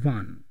file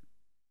 1.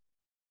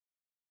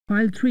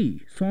 File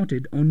 3,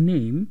 sorted on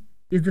name,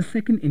 is the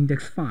second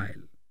index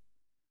file.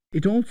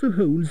 It also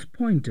holds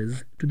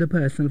pointers to the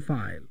personal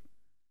file.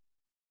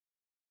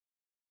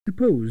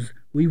 Suppose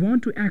we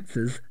want to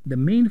access the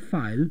main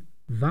file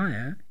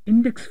via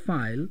index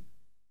file,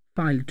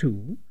 file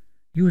 2.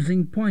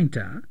 Using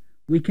pointer,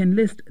 we can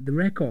list the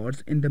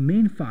records in the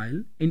main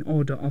file in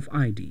order of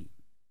ID.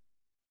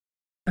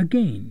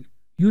 Again,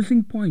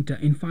 using pointer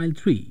in file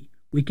 3,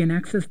 we can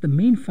access the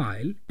main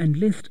file and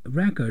list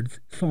records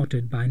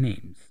sorted by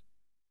names.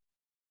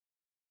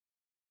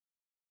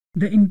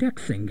 The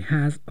indexing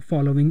has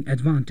following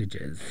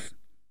advantages.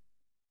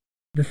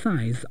 The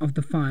size of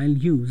the file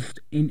used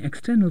in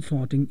external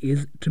sorting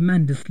is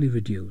tremendously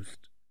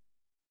reduced.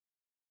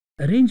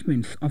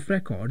 Arrangements of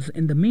records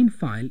in the main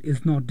file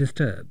is not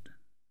disturbed.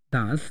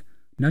 Thus,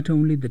 not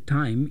only the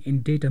time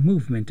in data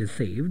movement is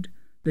saved,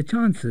 the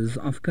chances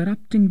of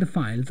corrupting the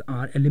files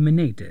are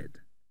eliminated.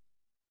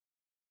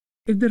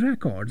 If the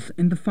records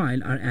in the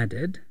file are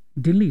added,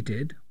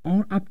 deleted,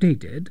 or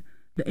updated,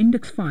 the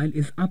index file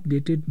is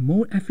updated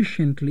more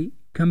efficiently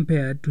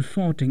compared to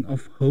sorting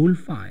of whole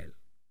file.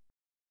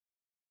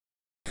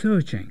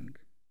 Searching.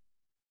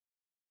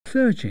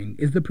 Searching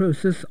is the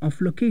process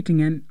of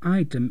locating an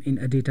item in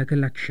a data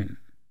collection.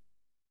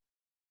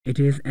 It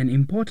is an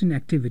important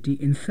activity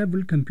in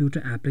several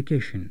computer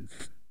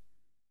applications.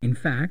 In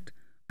fact,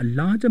 a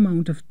large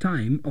amount of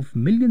time of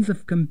millions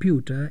of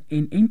computers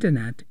in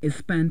Internet is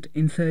spent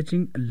in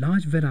searching a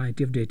large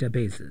variety of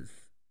databases.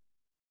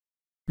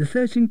 The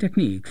searching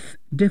techniques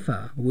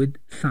differ with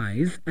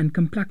size and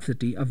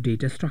complexity of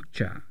data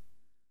structure.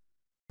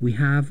 We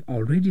have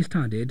already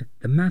studied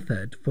the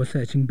method for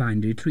searching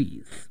binary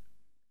trees.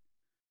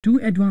 Two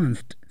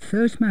advanced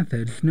search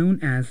methods known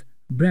as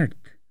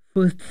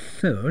breadth-first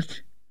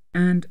search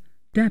and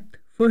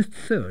depth-first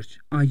search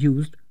are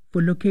used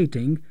for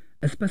locating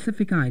a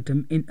specific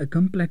item in a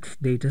complex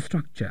data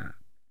structure.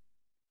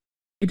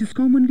 It is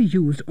commonly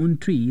used on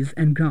trees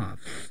and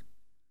graphs.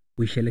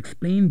 We shall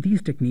explain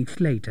these techniques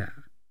later.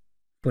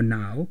 For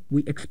now,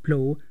 we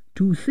explore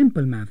two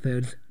simple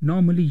methods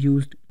normally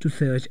used to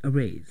search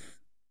arrays.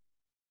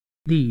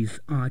 These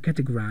are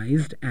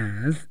categorized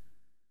as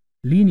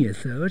linear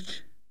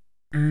search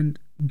and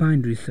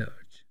binary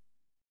search.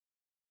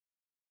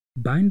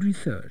 Binary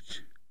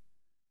search.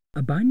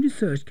 A binary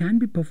search can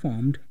be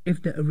performed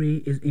if the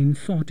array is in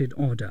sorted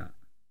order.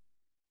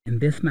 In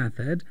this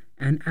method,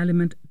 an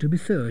element to be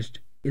searched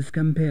is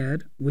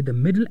compared with the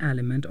middle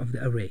element of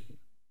the array.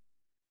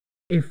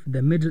 If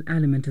the middle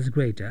element is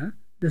greater,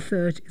 the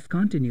search is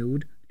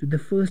continued to the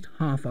first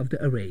half of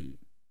the array.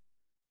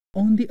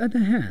 On the other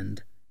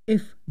hand,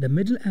 if the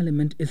middle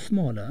element is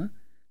smaller,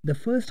 the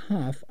first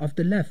half of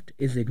the left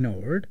is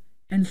ignored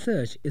and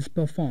search is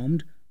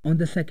performed on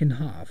the second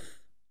half.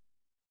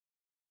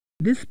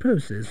 This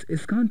process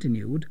is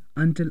continued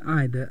until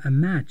either a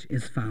match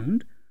is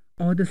found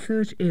or the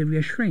search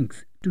area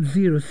shrinks to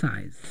zero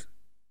size.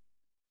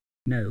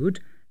 Note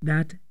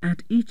that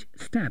at each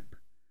step,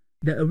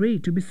 the array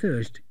to be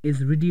searched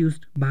is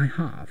reduced by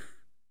half.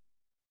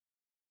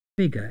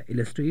 Figure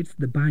illustrates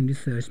the binary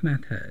search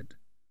method.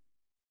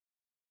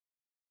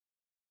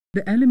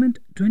 The element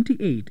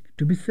 28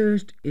 to be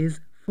searched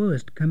is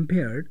first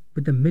compared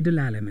with the middle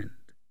element.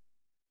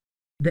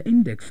 The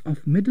index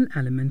of middle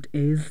element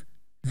is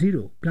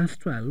 0 plus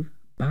 12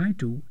 by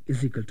 2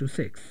 is equal to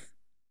 6.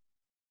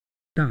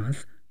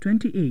 Thus,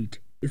 28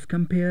 is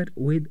compared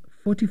with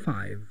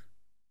 45.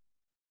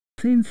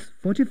 Since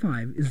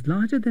 45 is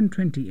larger than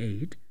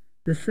 28,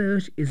 the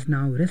search is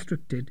now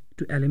restricted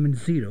to elements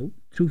 0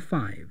 through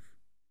 5.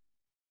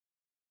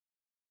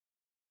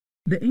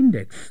 The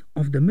index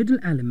of the middle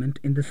element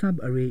in the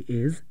subarray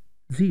is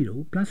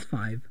 0 plus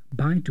 5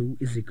 by 2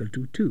 is equal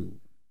to 2.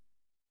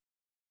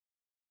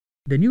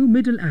 The new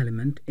middle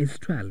element is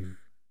 12.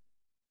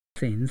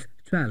 Since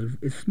 12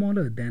 is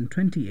smaller than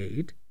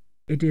 28,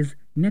 it is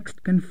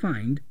next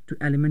confined to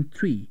element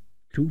 3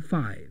 through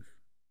 5.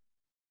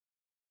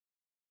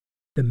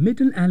 The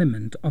middle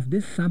element of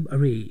this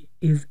subarray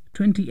is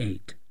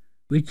 28,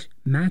 which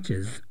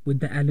matches with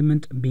the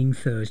element being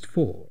searched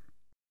for.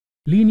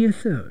 Linear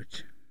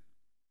search.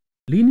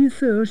 Linear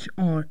search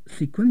or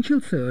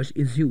sequential search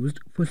is used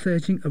for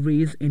searching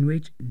arrays in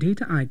which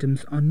data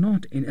items are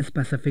not in a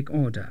specific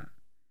order.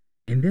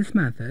 In this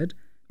method,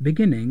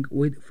 beginning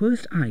with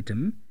first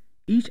item,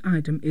 each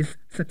item is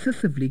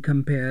successively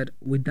compared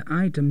with the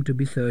item to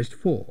be searched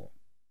for.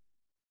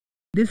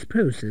 This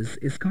process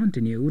is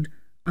continued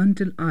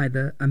until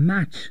either a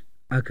match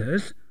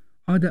occurs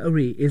or the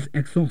array is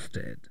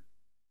exhausted.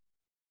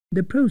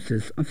 The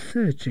process of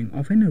searching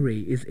of an array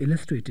is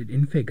illustrated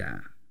in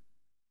figure.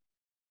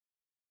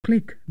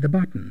 Click the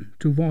button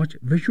to watch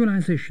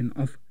visualization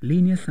of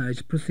linear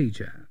search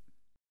procedure.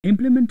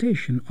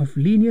 Implementation of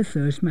linear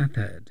search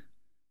method.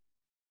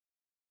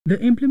 The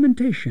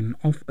implementation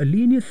of a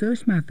linear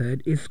search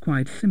method is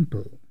quite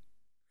simple.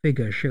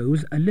 Figure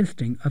shows a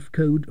listing of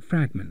code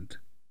fragment.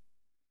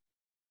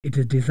 It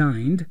is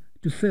designed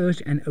to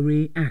search an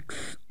array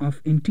X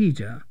of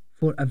integer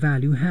for a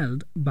value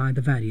held by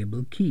the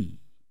variable key.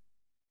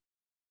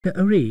 The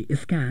array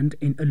is scanned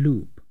in a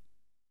loop.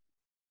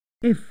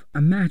 If a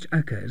match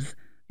occurs,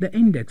 the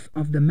index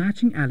of the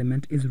matching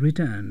element is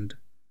returned.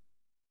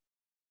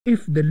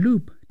 If the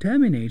loop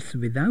terminates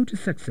without a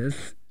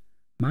success,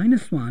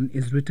 -1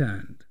 is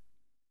returned.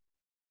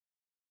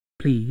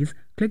 Please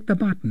click the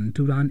button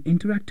to run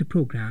interactive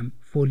program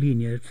for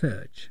linear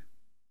search.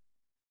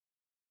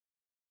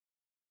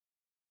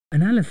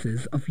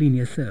 Analysis of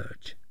linear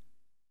search.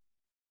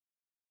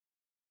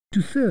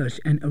 To search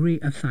an array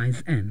of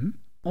size n,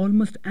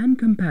 almost n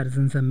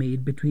comparisons are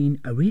made between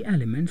array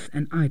elements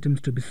and items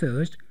to be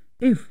searched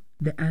if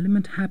the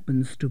element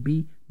happens to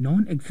be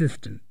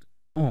non-existent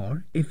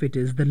or if it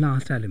is the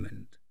last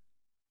element.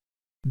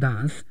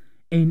 Thus,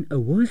 in a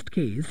worst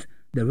case,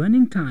 the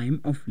running time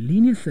of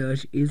linear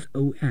search is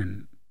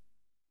O(n).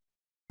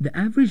 The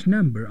average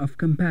number of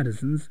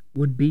comparisons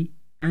would be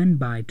n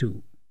by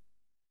 2.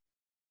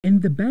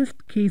 In the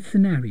best case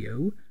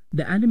scenario,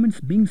 the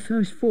elements being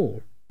searched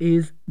for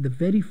is the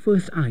very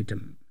first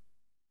item.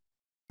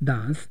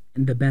 Thus,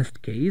 in the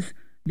best case,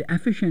 the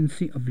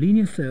efficiency of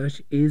linear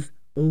search is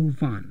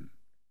O(1).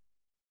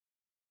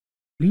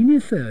 Linear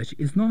search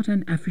is not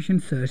an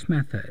efficient search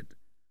method,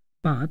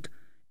 but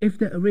if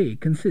the array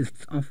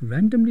consists of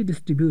randomly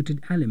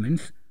distributed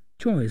elements,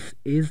 choice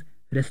is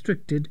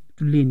restricted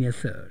to linear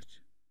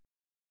search.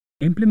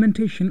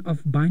 Implementation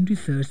of binary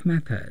search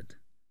method.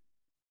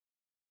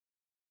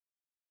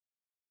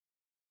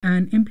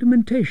 An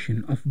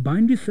implementation of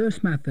binary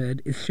search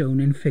method is shown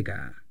in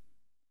figure.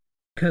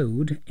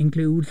 Code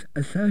includes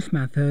a search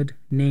method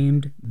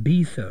named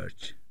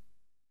bSearch.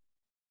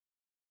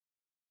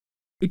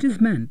 It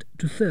is meant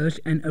to search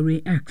an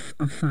array X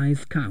of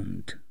size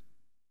count.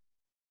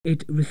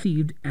 It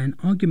received an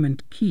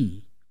argument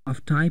key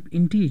of type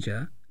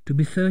integer to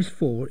be searched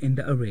for in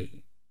the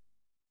array.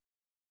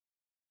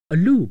 A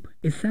loop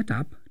is set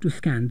up to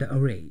scan the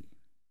array.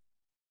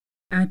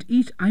 At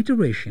each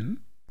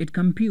iteration, it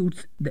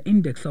computes the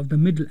index of the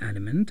middle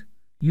element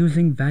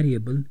using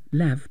variable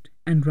left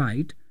and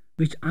right,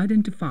 which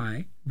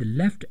identify the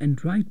left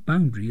and right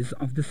boundaries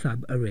of the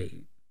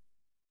subarray.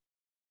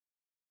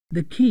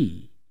 The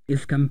key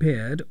is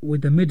compared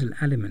with the middle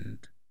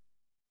element.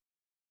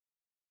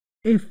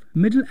 If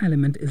middle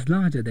element is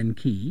larger than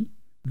key,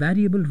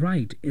 variable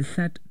right is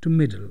set to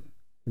middle,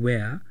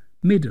 where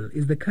middle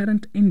is the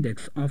current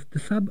index of the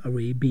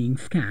subarray being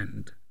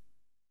scanned.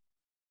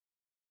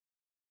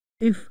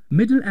 If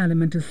middle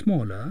element is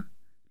smaller,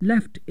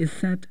 left is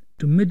set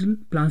to middle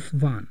plus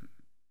 1.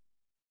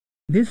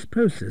 This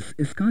process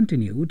is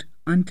continued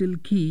until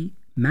key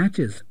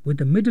matches with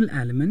the middle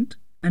element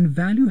and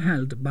value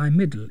held by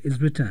middle is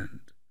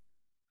returned.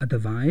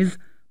 Otherwise,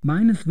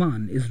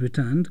 -1 is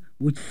returned,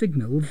 which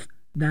signals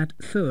that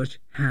search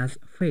has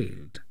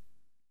failed.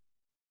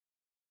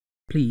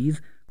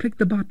 Please click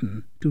the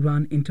button to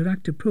run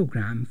interactive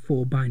program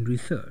for binary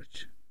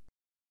search.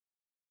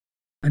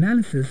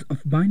 Analysis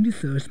of binary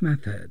search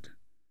method.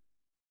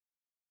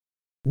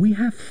 We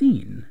have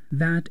seen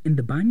that in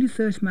the binary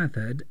search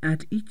method,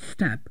 at each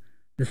step,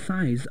 the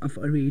size of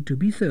array to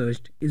be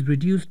searched is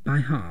reduced by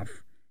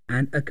half,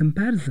 and a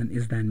comparison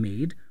is then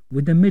made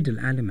with the middle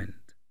element.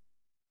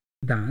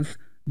 Thus,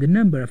 the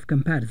number of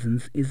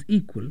comparisons is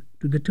equal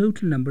to the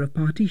total number of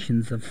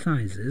partitions of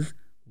sizes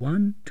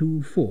 1,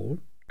 2, 4,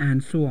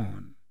 and so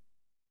on.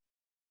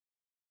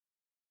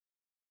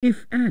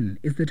 If n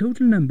is the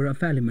total number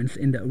of elements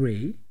in the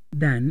array,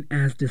 then,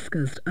 as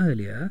discussed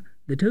earlier,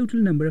 the total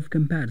number of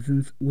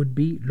comparisons would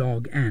be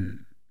log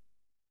n.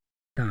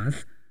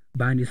 Thus,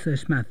 binary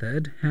search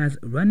method has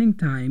running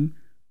time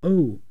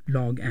O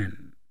log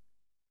n.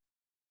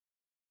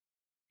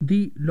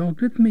 The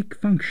logarithmic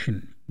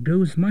function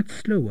grows much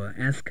slower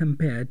as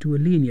compared to a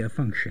linear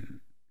function.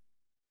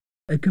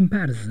 A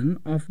comparison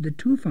of the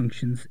two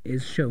functions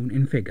is shown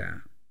in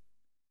figure.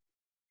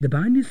 The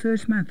binary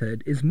search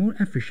method is more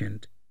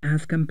efficient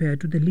as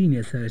compared to the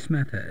linear search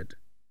method.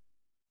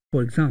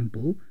 For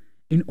example,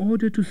 in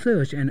order to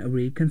search an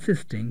array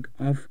consisting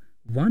of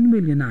 1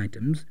 million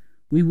items,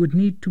 we would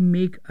need to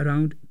make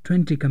around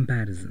 20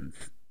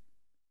 comparisons.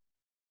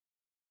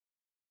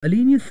 A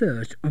linear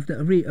search of the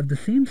array of the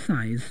same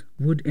size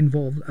would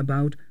involve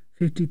about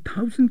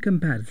 50,000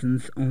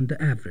 comparisons on the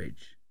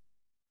average.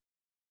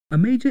 A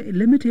major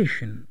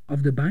limitation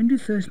of the binary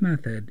search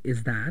method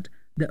is that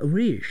the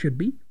array should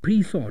be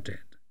pre-sorted.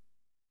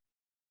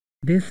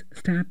 This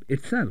step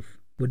itself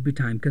would be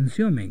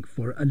time-consuming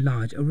for a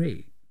large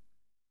array.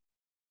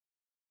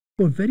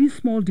 For very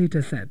small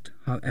data set,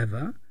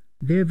 however,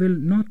 there will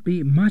not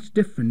be much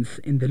difference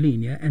in the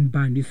linear and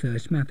binary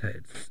search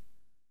methods.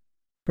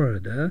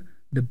 Further,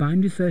 the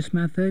binary search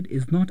method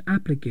is not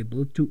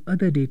applicable to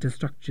other data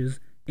structures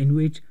in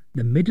which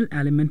the middle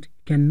element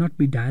cannot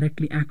be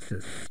directly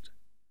accessed.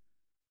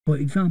 For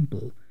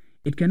example,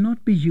 it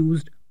cannot be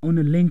used on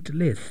a linked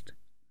list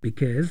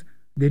because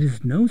there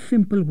is no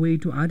simple way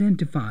to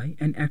identify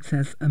and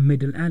access a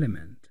middle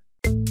element.